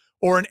Bowl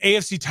or an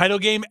AFC title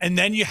game, and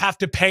then you have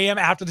to pay him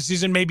after the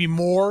season, maybe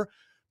more,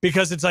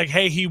 because it's like,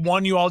 hey, he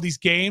won you all these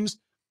games.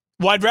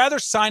 Well, I'd rather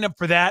sign up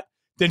for that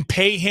than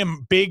pay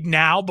him big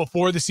now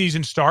before the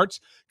season starts.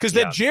 Because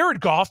that Jared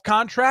Goff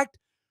contract,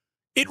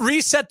 it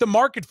reset the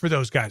market for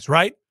those guys,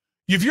 right?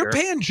 If you're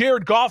paying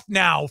Jared Goff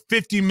now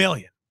 $50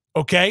 million,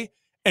 okay?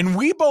 And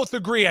we both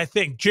agree, I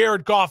think,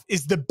 Jared Goff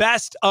is the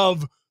best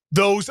of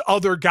those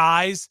other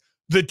guys,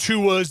 the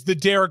Tuas, the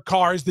Derek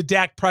Carrs, the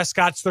Dak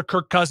Prescotts, the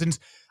Kirk Cousins.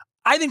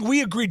 I think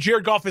we agree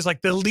Jared Goff is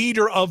like the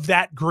leader of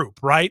that group,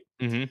 right?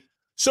 Mm-hmm.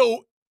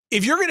 So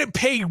if you're going to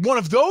pay one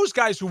of those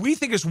guys who we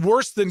think is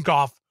worse than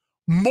Goff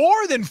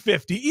more than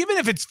 50, even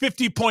if it's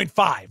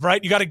 50.5,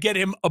 right? You got to get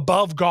him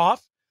above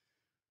Goff.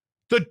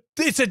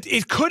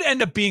 It could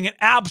end up being an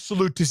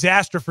absolute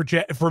disaster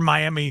for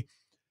Miami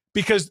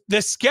because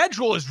the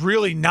schedule is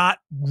really not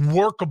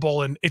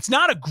workable, and it's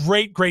not a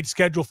great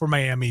schedule for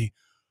Miami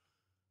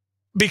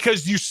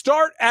because you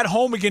start at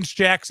home against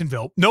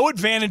Jacksonville, no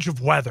advantage of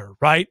weather,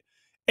 right?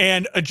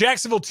 And a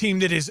Jacksonville team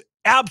that is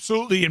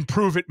absolutely in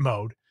prove-it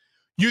mode.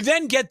 You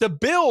then get the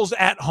Bills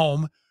at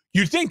home.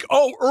 You think,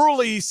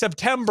 early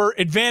September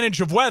advantage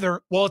of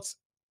weather. Well, it's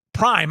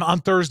prime on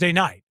Thursday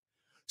night.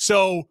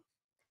 So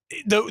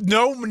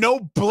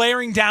no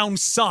blaring down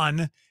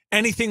sun,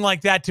 anything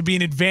like that to be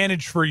an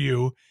advantage for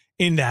you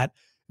in that.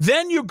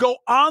 Then you go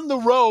on the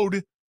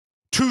road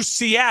to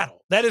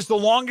Seattle. That is the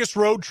longest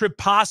road trip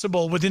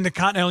possible within the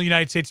continental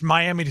United States,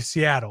 Miami to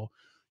Seattle.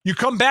 You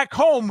come back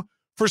home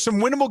for some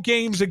winnable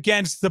games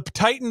against the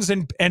Titans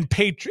and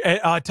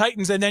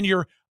Titans, and then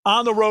you're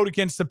on the road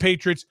against the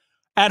Patriots,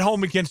 at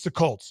home against the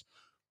Colts.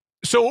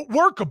 So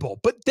workable.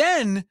 But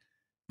then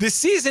the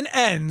season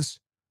ends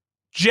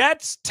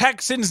Jets,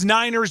 Texans,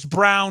 Niners,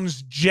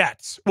 Browns,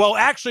 Jets. Well,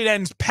 actually, it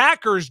ends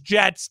Packers,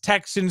 Jets,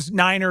 Texans,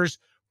 Niners,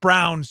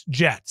 Browns,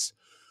 Jets.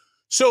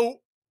 So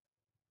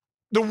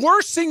the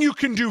worst thing you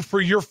can do for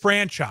your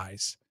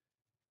franchise,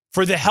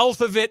 for the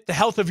health of it, the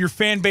health of your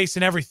fan base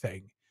and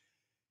everything,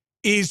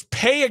 is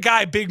pay a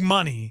guy big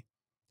money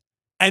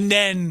and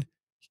then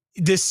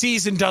the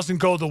season doesn't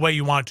go the way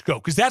you want it to go.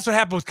 Because that's what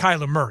happened with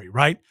Kyler Murray,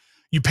 right?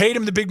 You paid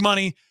him the big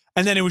money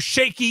and then it was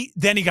shaky.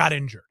 Then he got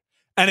injured.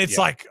 And it's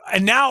like,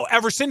 and now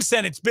ever since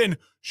then, it's been,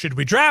 should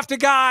we draft a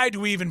guy?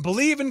 Do we even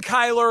believe in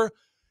Kyler?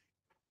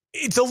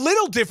 It's a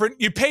little different.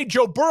 You paid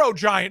Joe Burrow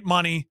giant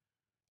money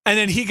and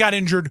then he got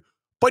injured,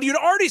 but you'd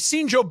already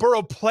seen Joe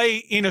Burrow play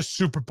in a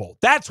Super Bowl.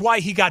 That's why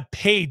he got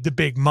paid the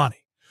big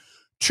money.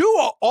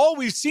 Tua, all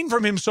we've seen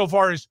from him so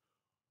far is,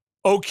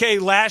 okay,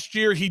 last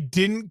year he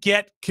didn't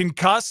get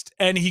concussed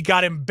and he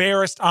got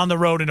embarrassed on the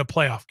road in a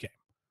playoff game.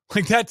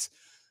 Like that's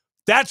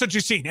what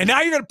you've seen. And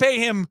now you're going to pay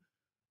him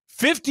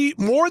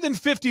more than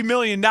 $50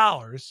 million.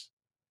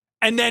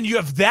 And then you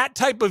have that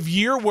type of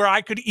year where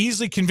I could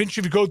easily convince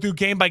you to go through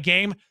game by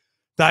game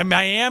that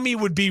Miami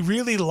would be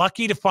really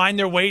lucky to find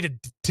their way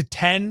to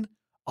 10,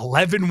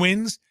 11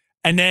 wins.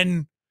 And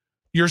then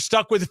you're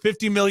stuck with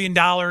 $50 million.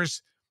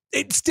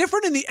 It's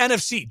different in the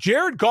NFC.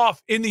 Jared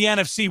Goff in the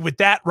NFC with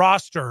that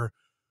roster,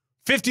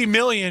 $50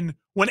 million,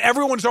 when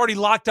everyone's already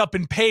locked up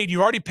and paid.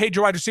 You already paid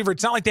your wide receiver.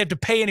 It's not like they have to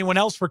pay anyone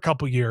else for a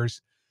couple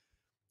years.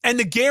 And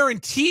the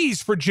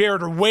guarantees for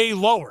Jared are way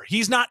lower.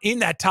 He's not in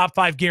that top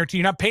 5 guarantee.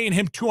 You're not paying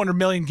him $200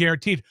 million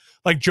guaranteed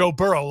like Joe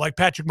Burrow, like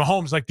Patrick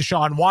Mahomes, like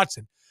Deshaun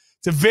Watson.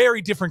 It's a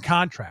very different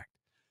contract.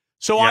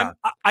 So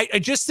I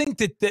just think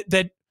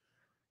that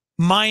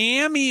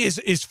Miami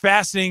is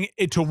fascinating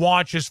to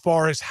watch as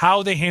far as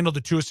how they handle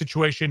the Tua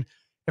situation.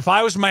 If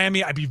I was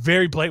Miami, I'd be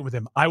very blatant with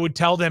him. I would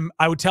tell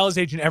his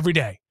agent every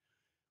day,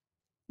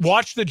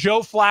 watch the Joe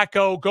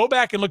Flacco, go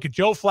back and look at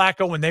Joe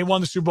Flacco when they won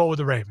the Super Bowl with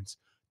the Ravens.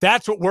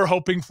 That's what we're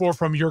hoping for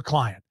from your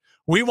client.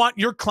 We want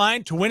your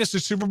client to win us the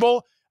Super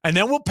Bowl, and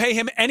then we'll pay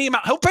him any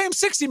amount. He'll pay him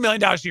 $60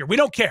 million a year. We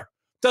don't care.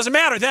 Doesn't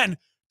matter then.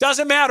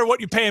 Doesn't matter what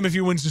you pay him if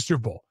he wins the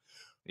Super Bowl.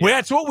 Yeah. Well,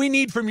 that's what we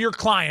need from your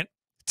client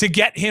to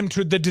get him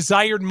to the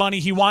desired money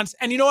he wants.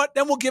 And you know what?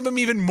 Then we'll give him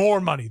even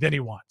more money than he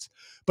wants.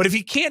 But if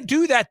he can't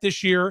do that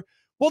this year,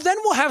 well, then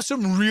we'll have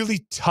some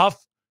really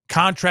tough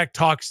contract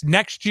talks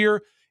next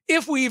year,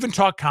 if we even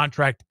talk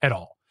contract at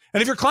all.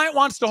 And if your client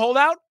wants to hold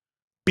out,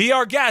 be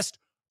our guest.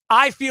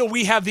 I feel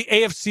we have the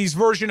AFC's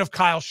version of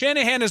Kyle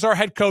Shanahan as our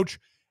head coach,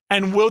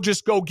 and we'll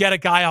just go get a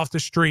guy off the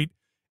street,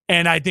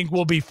 and I think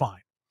we'll be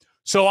fine.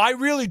 So I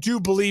really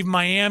do believe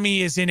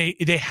Miami is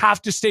they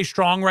have to stay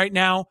strong right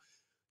now.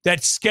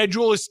 That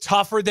schedule is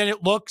tougher than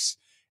it looks,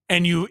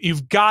 and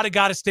you've got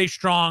to stay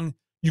strong.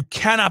 You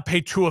cannot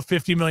pay Tua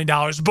 $50 million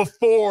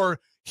before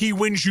he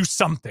wins you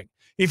something.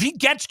 If he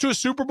gets to a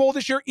Super Bowl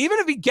this year, even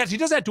if he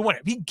doesn't have to win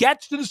it. If he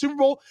gets to the Super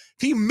Bowl,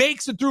 if he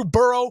makes it through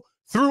Burrow,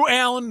 through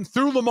Allen,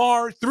 through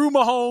Lamar, through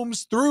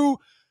Mahomes, through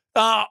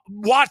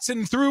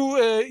Watson, through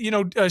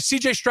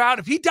CJ Stroud,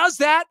 if he does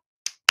that,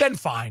 then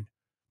fine,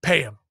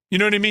 pay him. You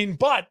know what I mean?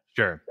 But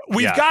sure,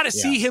 we've got to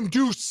see him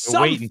do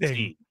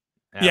something.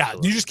 Yeah,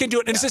 you just can't do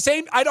it. And it's the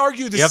same. I'd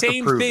argue the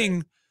same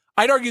thing.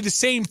 I'd argue the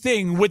same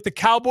thing with the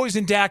Cowboys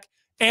and Dak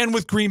and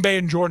with Green Bay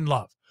and Jordan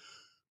Love.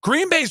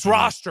 Green Bay's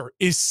roster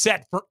is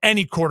set for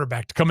any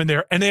quarterback to come in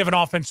there, and they have an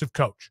offensive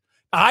coach.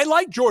 I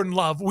like Jordan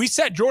Love. We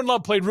said Jordan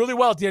Love played really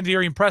well at the end of the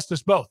year. He impressed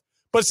us both.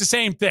 But it's the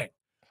same thing.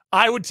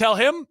 I would tell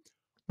him,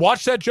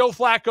 watch that Joe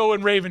Flacco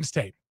and Ravens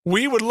tape.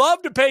 We would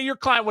love to pay your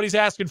client what he's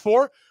asking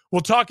for.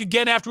 We'll talk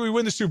again after we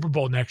win the Super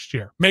Bowl next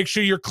year. Make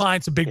sure your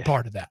client's a big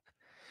part of that.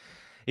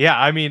 Yeah,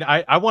 I mean,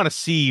 I want to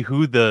see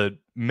who the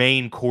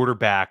main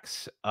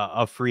quarterbacks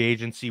of free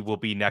agency will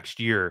be next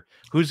year.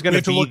 Who's going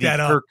to be the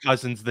Kirk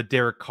Cousins, the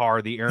Derek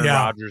Carr, the Aaron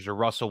Rodgers, or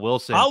Russell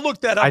Wilson? I'll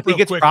look that up I think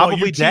real it's quick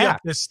probably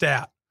Dak. This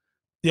stat.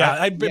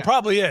 Yeah, it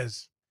probably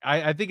is.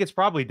 I think it's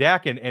probably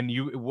Dak. And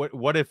you,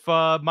 what if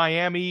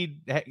Miami,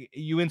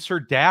 you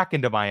insert Dak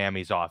into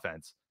Miami's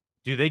offense?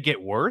 Do they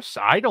get worse?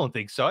 I don't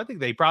think so. I think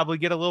they probably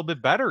get a little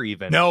bit better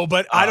even. No,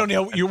 but I don't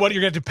know. What you're going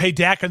to have to pay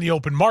Dak on the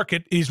open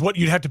market is what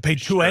you'd have to pay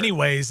Tua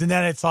anyways. And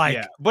then it's like...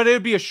 Yeah, but it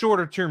would be a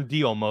shorter-term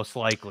deal, most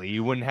likely.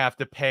 You wouldn't have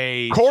to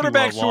pay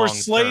quarterbacks who are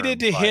slated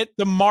to hit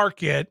the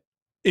market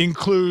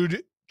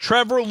include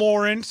Trevor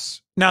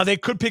Lawrence. Now, they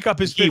could pick up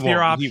his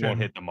fifth-year option. He won't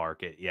hit the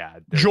market, yeah.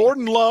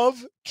 Jordan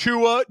Love,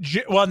 Tua...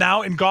 Well,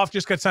 now, and Goff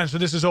just got signed, so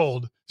this is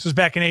old. This is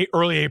back in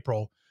early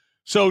April.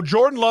 So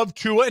Jordan Love,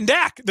 Tua, and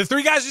Dak, the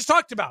three guys just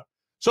talked about.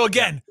 So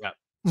again,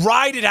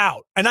 ride it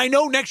out. And I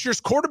know next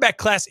year's quarterback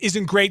class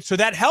isn't great, so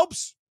that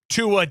helps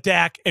Tua,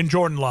 Dak, and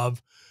Jordan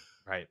Love.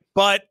 Right.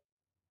 But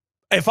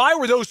if I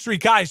were those three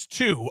guys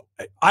too,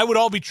 I would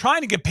all be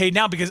trying to get paid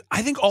now because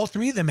I think all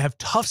three of them have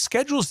tough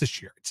schedules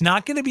this year. It's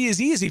not going to be as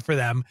easy for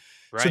them.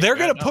 Right. So they're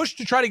going to push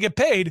to try to get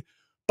paid.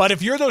 But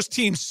if you're those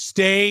teams,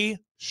 stay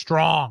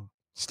strong.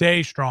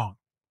 Stay strong.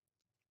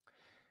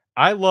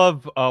 I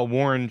love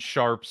Warren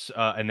Sharp's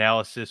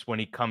analysis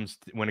when it comes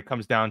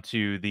down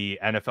to the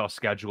NFL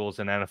schedules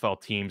and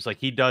NFL teams. Like,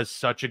 he does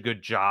such a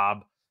good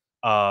job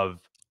of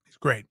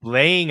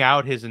laying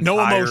out his entire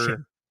no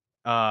emotion.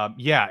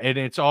 And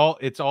it's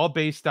all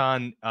based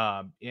on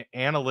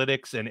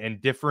analytics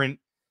and different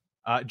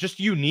just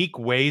unique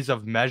ways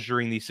of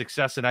measuring the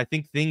success. And I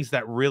think things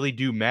that really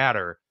do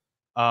matter.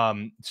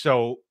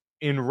 So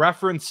in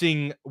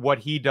referencing what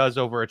he does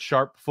over at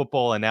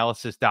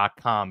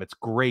sharpfootballanalysis.com, it's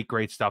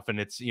great stuff. And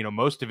it's,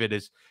 most of it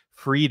is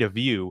free to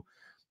view.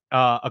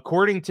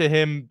 According to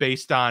him,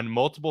 based on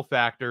multiple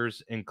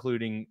factors,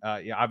 including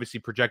obviously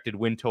projected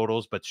win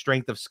totals, but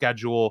strength of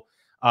schedule,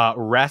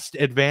 rest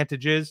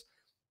advantages.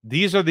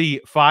 These are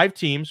the 5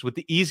 teams with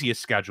the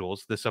easiest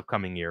schedules this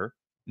upcoming year.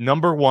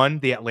 Number 1,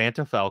 the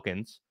Atlanta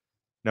Falcons.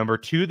 Number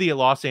 2, the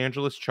Los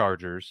Angeles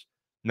Chargers.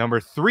 Number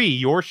 3,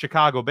 your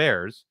Chicago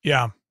Bears.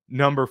 Yeah.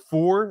 Number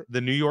 4,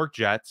 the New York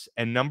Jets.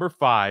 And number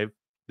 5,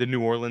 the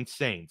New Orleans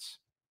Saints.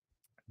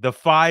 The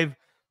 5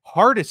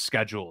 hardest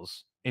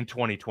schedules in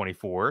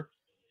 2024.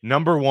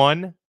 Number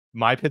 1,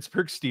 my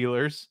Pittsburgh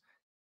Steelers.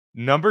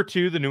 Number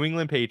 2, the New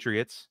England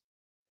Patriots.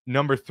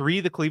 Number 3,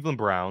 the Cleveland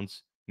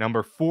Browns.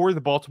 Number 4,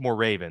 the Baltimore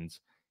Ravens.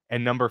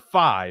 And number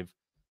 5,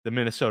 the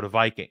Minnesota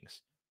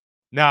Vikings.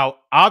 Now,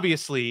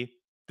 obviously,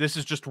 this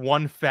is just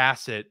one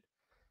facet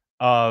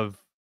of,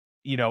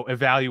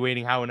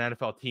 evaluating how an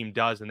NFL team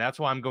does. And that's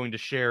why I'm going to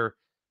share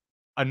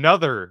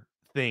another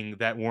thing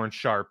that Warren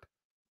Sharp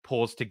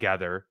pulls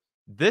together.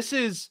 This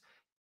is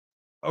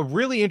a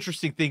really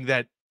interesting thing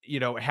that,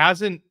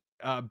 hasn't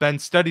been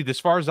studied, as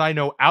far as I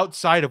know,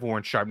 outside of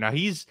Warren Sharp. Now,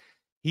 he's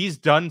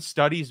done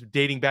studies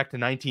dating back to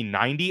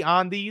 1990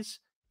 on these.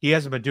 He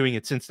hasn't been doing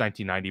it since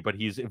 1990, but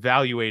he's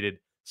evaluated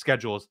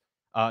schedules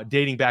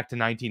dating back to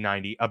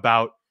 1990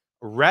 about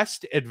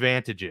rest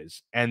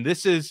advantages. And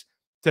this is,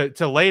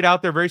 to lay it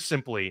out there very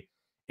simply,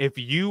 if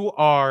you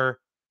are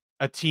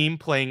a team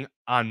playing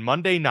on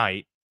Monday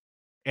night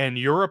and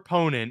your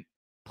opponent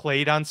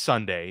played on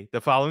Sunday,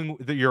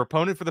 your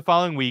opponent for the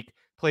following week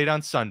played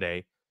on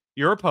Sunday,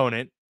 your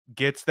opponent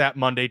gets that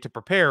Monday to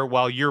prepare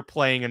while you're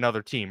playing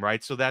another team,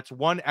 right? So that's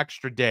one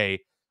extra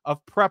day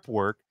of prep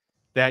work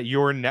that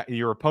your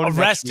opponent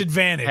rest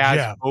advantage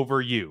has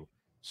over you.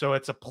 So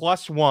it's a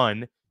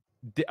 +1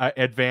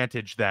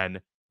 advantage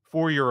then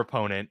for your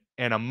opponent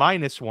and a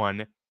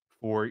 -1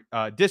 for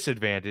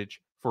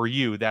disadvantage for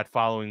you that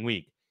following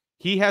week.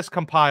 He has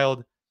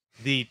compiled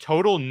the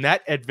total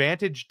net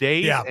advantage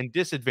days and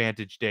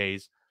disadvantage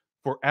days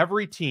for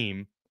every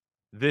team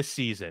this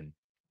season.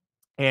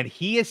 And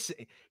he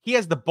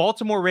has the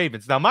Baltimore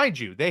Ravens. Now, mind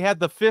you, they had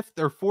the 5th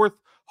or 4th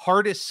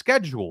hardest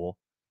schedule,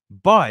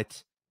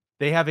 but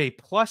they have a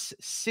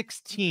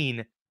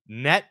 +16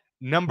 net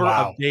number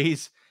of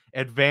days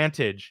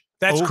advantage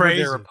over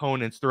their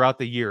opponents throughout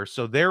the year.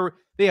 So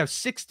they have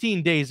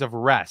 16 days of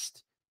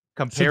rest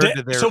compared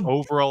to their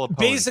overall opponents.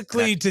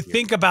 Basically, to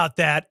think about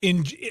that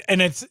in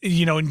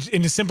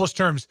the simplest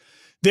terms,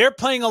 they're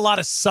playing a lot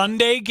of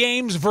Sunday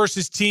games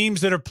versus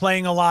teams that are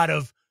playing a lot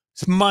of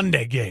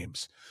Monday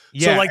games.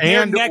 Yeah, so like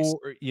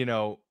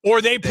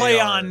or they play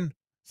on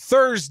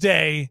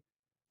Thursday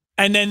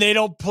and then they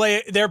don't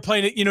play. They're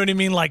playing it. You know what I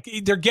mean? Like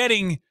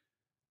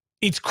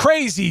it's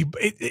crazy.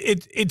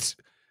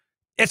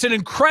 It's an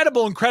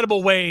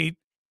incredible way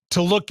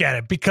to look at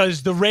it,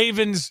 because the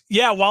Ravens,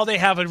 while they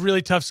have a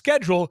really tough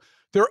schedule,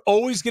 they're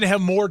always going to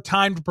have more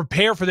time to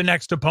prepare for the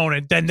next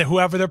opponent than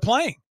whoever they're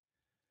playing.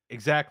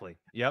 Exactly.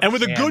 Yep. And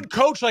with a good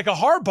coach like a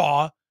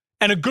Harbaugh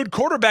and a good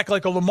quarterback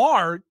like a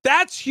Lamar,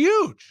 that's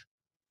huge.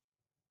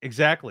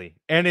 Exactly.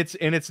 And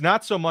it's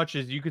not so much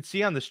as you could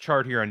see on this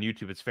chart here on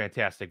YouTube. It's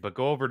fantastic. But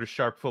go over to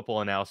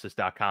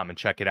sharpfootballanalysis.com and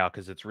check it out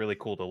because it's really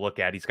cool to look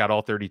at. He's got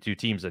all 32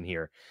 teams in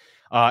here.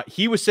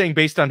 He was saying,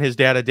 based on his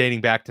data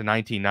dating back to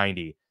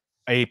 1990,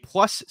 a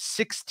plus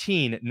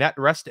 16 net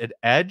rested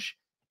edge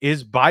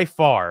is by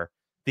far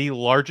the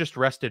largest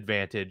rest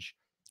advantage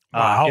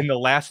Wow. in the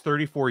last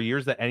 34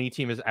 years that any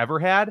team has ever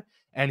had.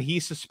 And he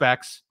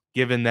suspects,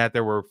 given that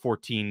there were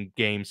 14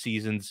 game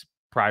seasons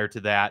prior to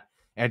that,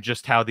 and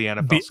just how the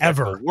NFL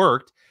schedule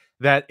worked,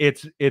 that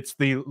it's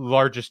the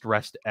largest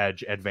rest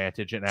edge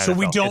advantage in NFL. So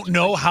we don't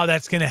know how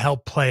that's going to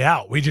help play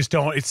out. We just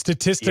don't. It's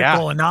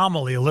statistical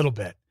anomaly a little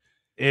bit.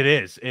 It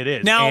is.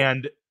 Now,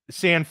 and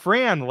San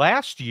Fran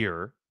last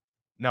year,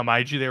 now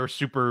mind you, they were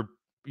super,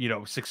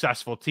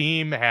 successful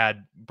team,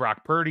 had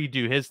Brock Purdy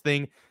do his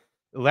thing.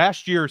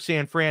 Last year,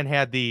 San Fran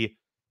had the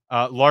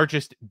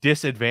largest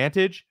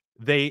disadvantage.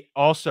 They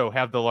also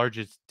have the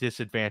largest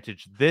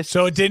disadvantage this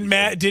So it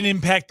didn't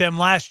impact them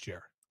last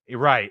year.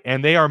 Right.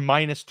 And they are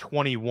minus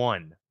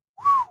 21.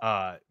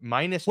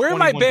 Minus Where 21 are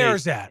my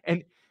Bears days.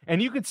 at?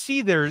 And you could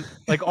see there's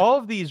like all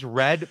of these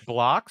red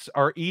blocks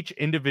are each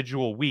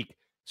individual week.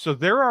 So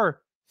there are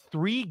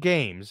 3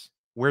 games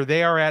where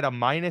they are at a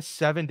minus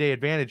 7-day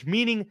advantage,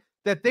 meaning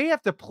that they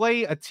have to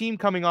play a team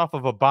coming off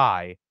of a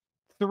bye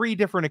 3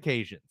 different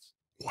occasions.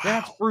 Wow.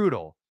 That's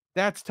brutal.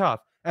 That's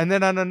tough. And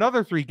then on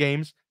another 3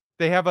 games,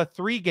 they have a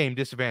 3-game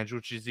disadvantage,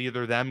 which is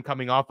either them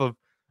coming off of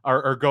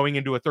or going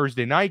into a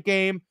Thursday night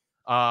game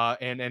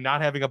and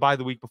not having a bye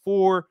the week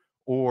before,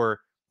 or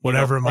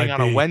whatever it might on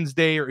be, a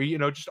Wednesday,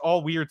 or just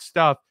all weird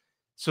stuff.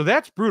 So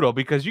that's brutal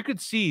because you could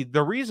see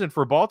the reason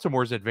for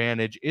Baltimore's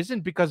advantage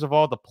isn't because of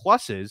all the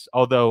pluses,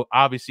 although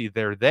obviously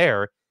they're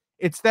there.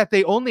 It's that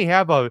they only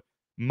have a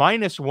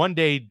minus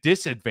 1-day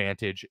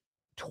disadvantage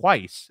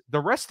twice.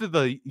 The rest of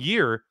the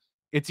year,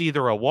 it's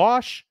either a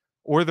wash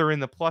or they're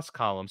in the plus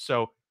column.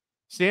 So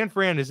San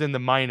Fran is in the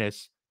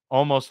minus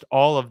almost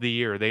all of the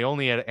year. They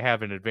only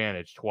have an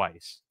advantage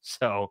twice.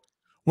 So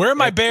where are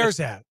my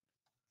Bears at?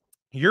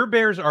 Your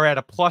Bears are at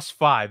a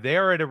 +5. They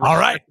are at a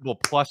respectable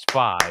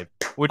 +5,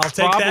 which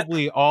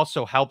probably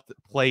also helped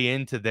play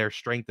into their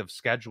strength of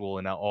schedule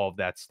and all of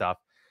that stuff.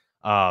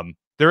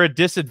 They're a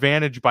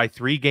disadvantage by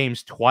 3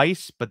 games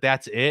twice, but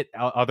that's it.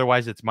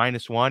 Otherwise, it's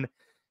 -1.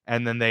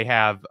 And then they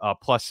have a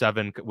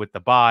 +7 with the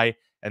bye,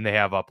 and they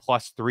have a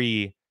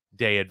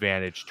 +3-day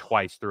advantage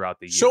twice throughout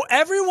the year. So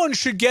everyone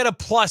should get a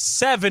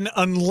 +7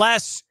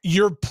 unless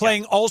you're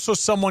playing also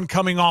someone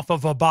coming off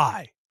of a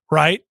bye,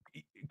 right?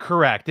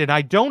 Correct. And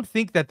I don't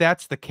think that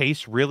that's the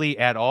case really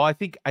at all. I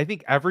think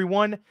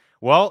everyone,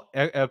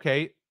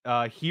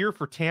 here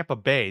for Tampa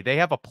Bay, they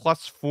have a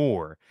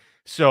 +4.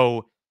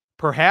 So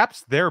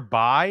perhaps their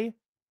bye,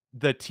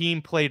 the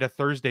team played a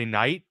Thursday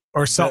night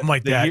or something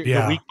like that.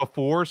 The week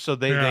before. So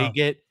they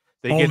get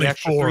an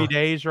extra 3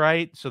 days,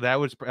 right? So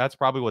that's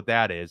probably what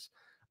that is.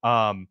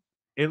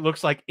 It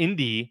looks like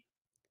Indy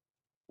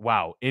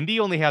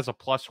only has a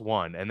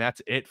 +1, and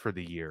that's it for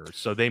the year.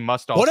 So they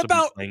must also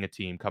be playing a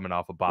team coming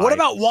off a bye. What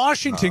about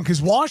Washington?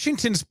 Because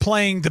Washington's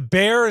playing the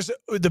Bears.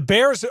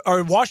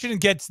 Washington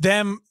gets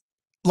them,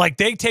 like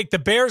they take the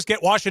Bears,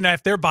 get Washington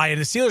after their bye, and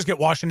the Steelers get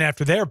Washington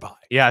after their bye.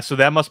 Yeah, so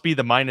that must be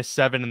the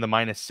 -7 and the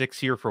 -6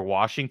 here for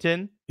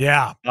Washington.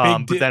 Yeah.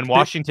 But then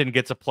Washington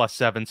gets a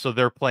 +7, so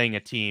they're playing a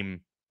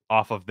team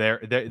off of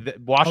their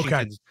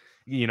Washington's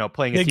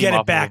playing a team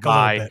off of a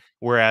bye,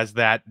 whereas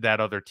that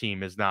other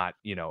team is not,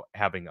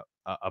 having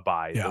a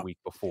bye the week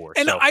before.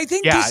 And so, I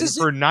think this is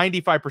for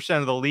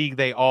 95% of the league,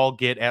 they all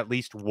get at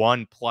least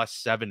one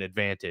 +7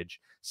 advantage.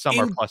 Some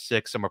are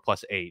 +6, some are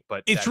 +8.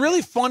 But it's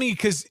really funny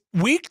because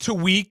week to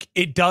week,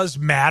 it does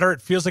matter.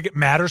 It feels like it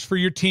matters for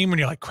your team when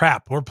you're like,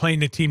 crap, we're playing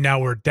the team now,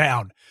 we're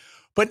down.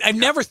 But I've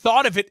never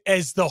thought of it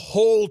as the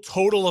whole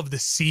total of the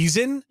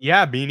season.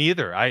 Yeah, me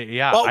neither. I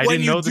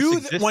didn't know this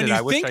existed. When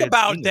you think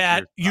about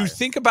that, you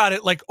think about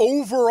it like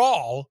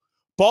overall,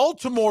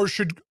 Baltimore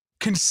should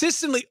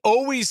consistently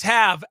always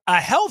have a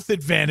health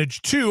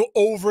advantage too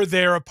over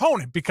their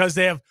opponent because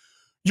they have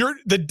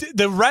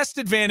the rest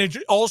advantage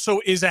also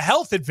is a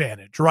health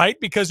advantage, right?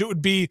 Because it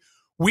would be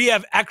we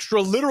have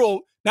extra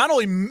literal, not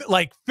only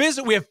like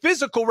we have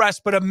physical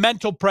rest, but a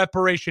mental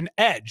preparation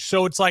edge.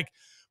 So it's like,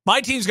 my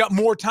team's got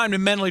more time to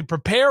mentally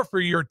prepare for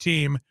your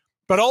team,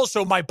 but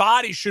also my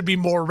body should be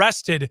more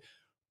rested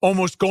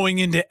almost going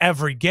into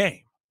every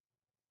game.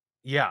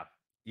 Yeah.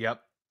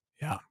 Yep.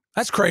 Yeah.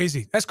 That's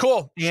crazy. That's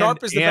cool.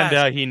 Sharp is the best.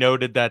 And he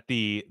noted that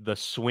the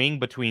swing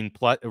between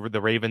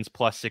the Ravens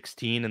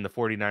 +16 and the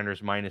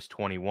 49ers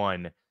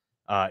 -21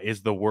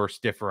 is the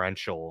worst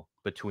differential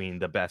between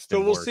the best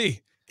and worst. So we'll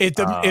see.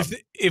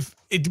 If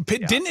it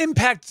didn't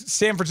impact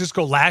San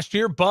Francisco last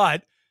year,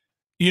 but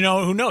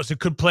who knows? It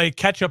could play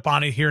catch up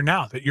on it here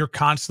now that you're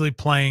constantly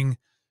playing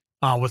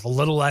with a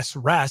little less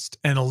rest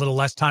and a little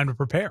less time to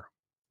prepare.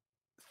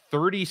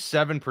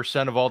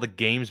 37% of all the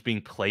games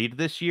being played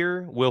this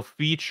year will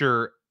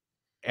feature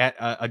at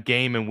a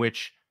game in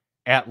which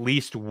at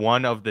least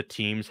one of the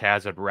teams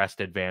has a rest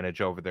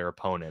advantage over their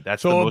opponent.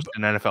 That's the So most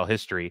in NFL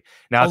history.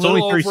 Now, a it's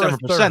only little over a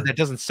 37%. third. That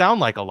doesn't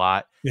sound like a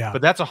lot, Yeah.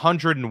 but that's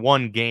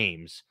 101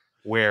 games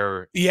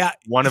where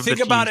one of the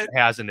think about teams it.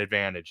 has an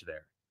advantage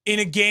there.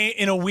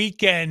 In a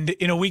weekend,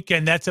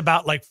 that's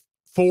about like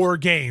 4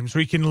 games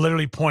where you can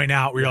literally point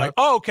out where you're like,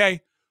 oh,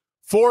 okay,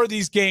 4 of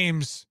these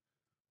games,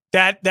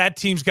 that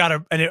team's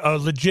got a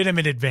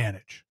legitimate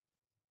advantage.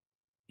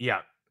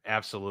 Yeah,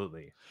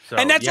 absolutely. So,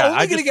 and that's yeah,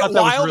 only going to get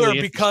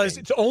wilder because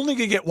it's only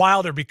going to get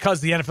wilder because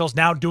the NFL's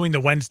now doing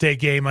the Wednesday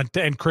game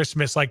and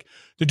Christmas. Like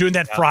they're doing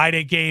that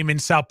Friday game in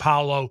Sao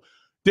Paulo.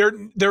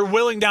 They're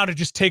willing now to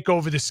just take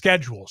over the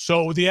schedule.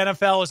 So the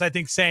NFL is, I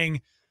think,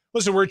 saying,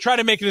 listen, we're trying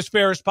to make it as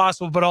fair as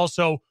possible, but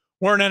also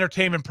we're an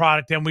entertainment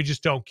product and we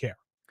just don't care.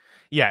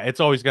 Yeah, it's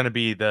always going to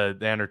be the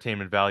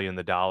entertainment value and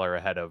the dollar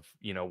ahead of,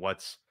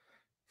 what's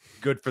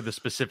good for the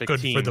specific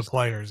teams. Good for the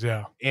players,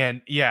 yeah.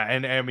 And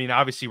I mean,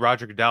 obviously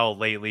Roger Goodell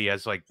lately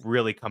has like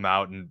really come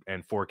out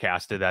and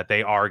forecasted that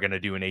they are going to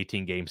do an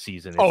 18-game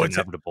season. It's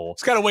inevitable.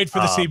 It's got to wait for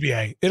the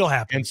CBA. It'll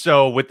happen. And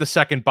so with the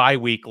second bye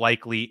week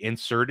likely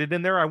inserted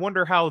in there, I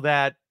wonder how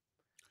that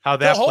They'll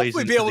plays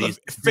hopefully into be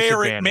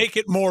able to make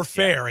it more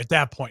fair at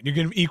that point. You're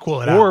going to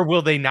equal it out. Or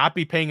will they not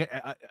be paying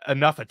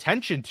enough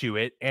attention to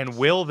it? And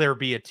will there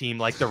be a team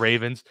like the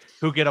Ravens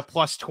who get a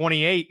plus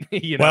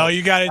 28? Well,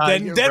 you got it.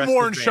 Then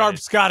Warren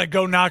Sharp's got to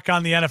go knock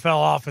on the NFL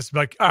office.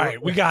 Like, all right,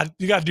 you got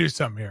to do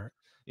something here.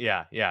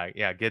 Yeah.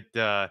 Get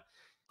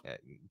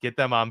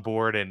them on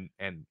board and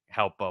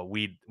help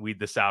weed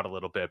this out a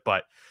little bit.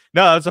 But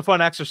no, it's a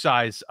fun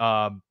exercise.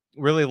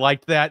 Really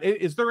liked that.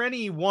 Is there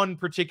any one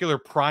particular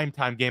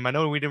primetime game? I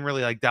know we didn't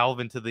really like delve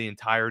into the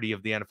entirety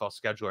of the NFL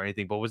schedule or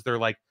anything, but was there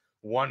like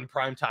one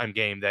primetime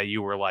game that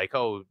you were like,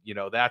 oh,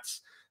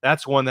 that's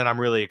one that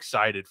I'm really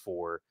excited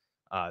for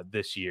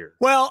this year?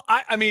 Well,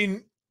 I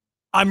mean,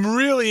 I'm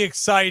really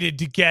excited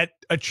to get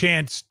a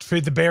chance for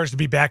the Bears to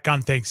be back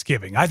on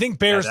Thanksgiving. I think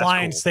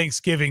Bears-Lions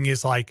Thanksgiving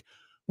is like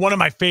one of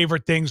my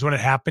favorite things when it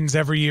happens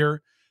every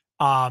year.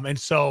 And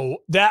so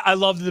that I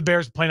love that the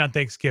Bears are playing on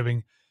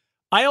Thanksgiving.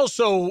 I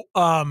also,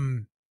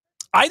 I'm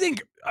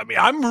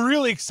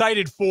really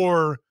excited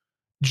for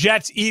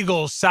Jets,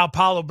 Eagles, Sao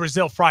Paulo,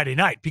 Brazil Friday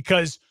night,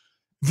 because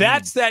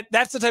that's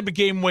the type of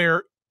game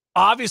where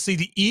obviously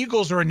the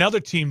Eagles are another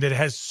team that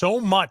has so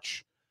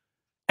much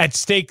at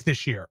stake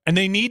this year, and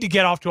they need to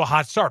get off to a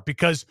hot start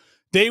because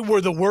they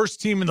were the worst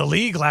team in the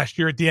league last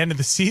year at the end of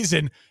the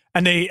season,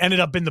 and they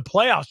ended up in the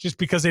playoffs just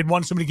because they'd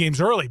won so many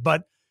games early.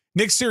 But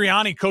Nick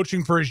Sirianni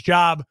coaching for his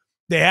job.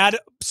 They had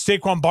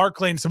Saquon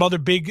Barkley and some other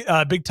big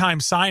time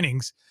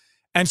signings.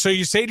 And so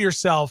you say to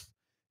yourself,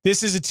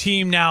 this is a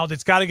team now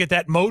that's got to get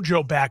that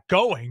mojo back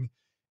going.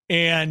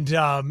 And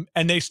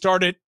they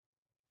started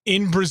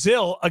in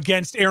Brazil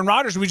against Aaron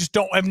Rodgers. We just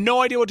have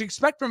no idea what to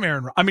expect from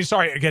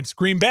against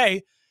Green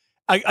Bay,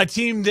 a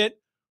team that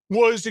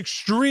was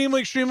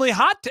extremely, extremely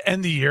hot to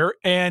end the year.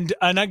 And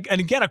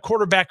again, a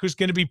quarterback who's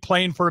going to be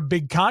playing for a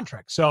big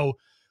contract. So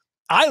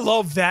I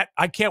love that.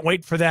 I can't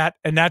wait for that.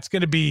 And that's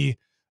going to be,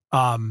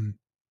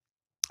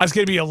 it's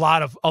going to be a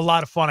lot of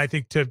fun, I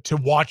think, to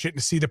watch it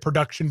and see the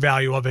production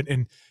value of it.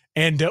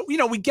 And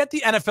we get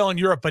the NFL in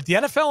Europe, but the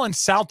NFL in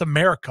South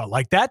America,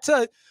 like that's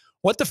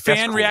what the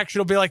fan reaction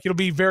will be like. It'll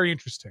be very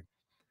interesting.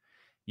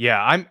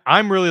 Yeah,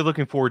 I'm really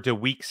looking forward to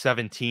Week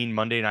 17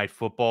 Monday Night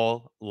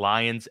Football,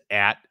 Lions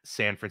at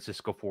San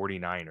Francisco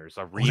 49ers.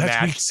 A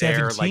rematch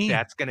there, like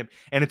that's gonna,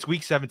 and it's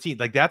Week 17,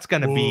 like that's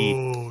gonna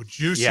be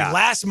juicy.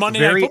 Last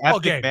Monday Night Football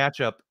game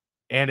matchup,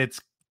 and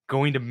it's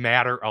going to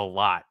matter a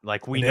lot.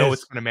 Like we know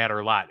it's going to matter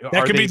a lot.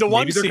 That could be the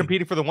one seed. Maybe they're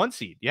competing for the 1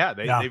 seed. Yeah,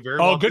 they very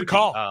well. Good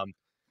call.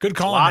 Good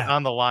call. A lot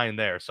on the line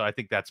there, so I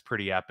think that's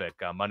pretty epic.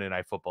 Monday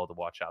Night Football to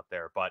watch out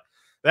there. But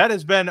that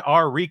has been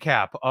our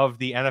recap of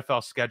the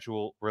NFL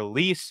schedule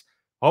release.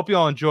 Hope you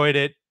all enjoyed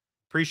it.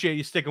 Appreciate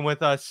you sticking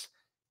with us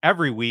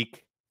every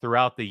week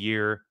throughout the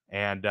year,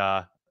 and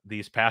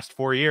these past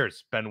 4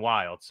 years been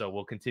wild. So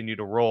we'll continue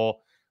to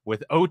roll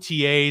with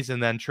OTAs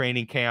and then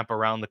training camp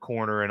around the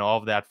corner and all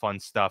of that fun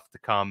stuff to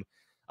come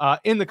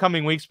in the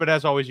coming weeks. But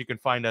as always, you can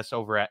find us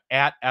over at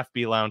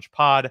FB Lounge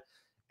Pod,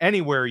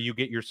 anywhere you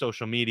get your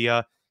social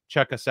media.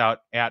 Check us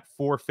out at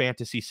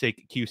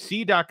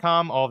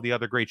forfantasysakec.com, all of the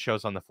other great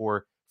shows on the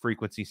For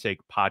Frequency Sake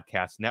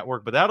Podcast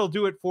Network. But that'll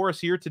do it for us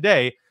here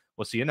today.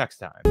 We'll see you next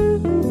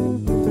time.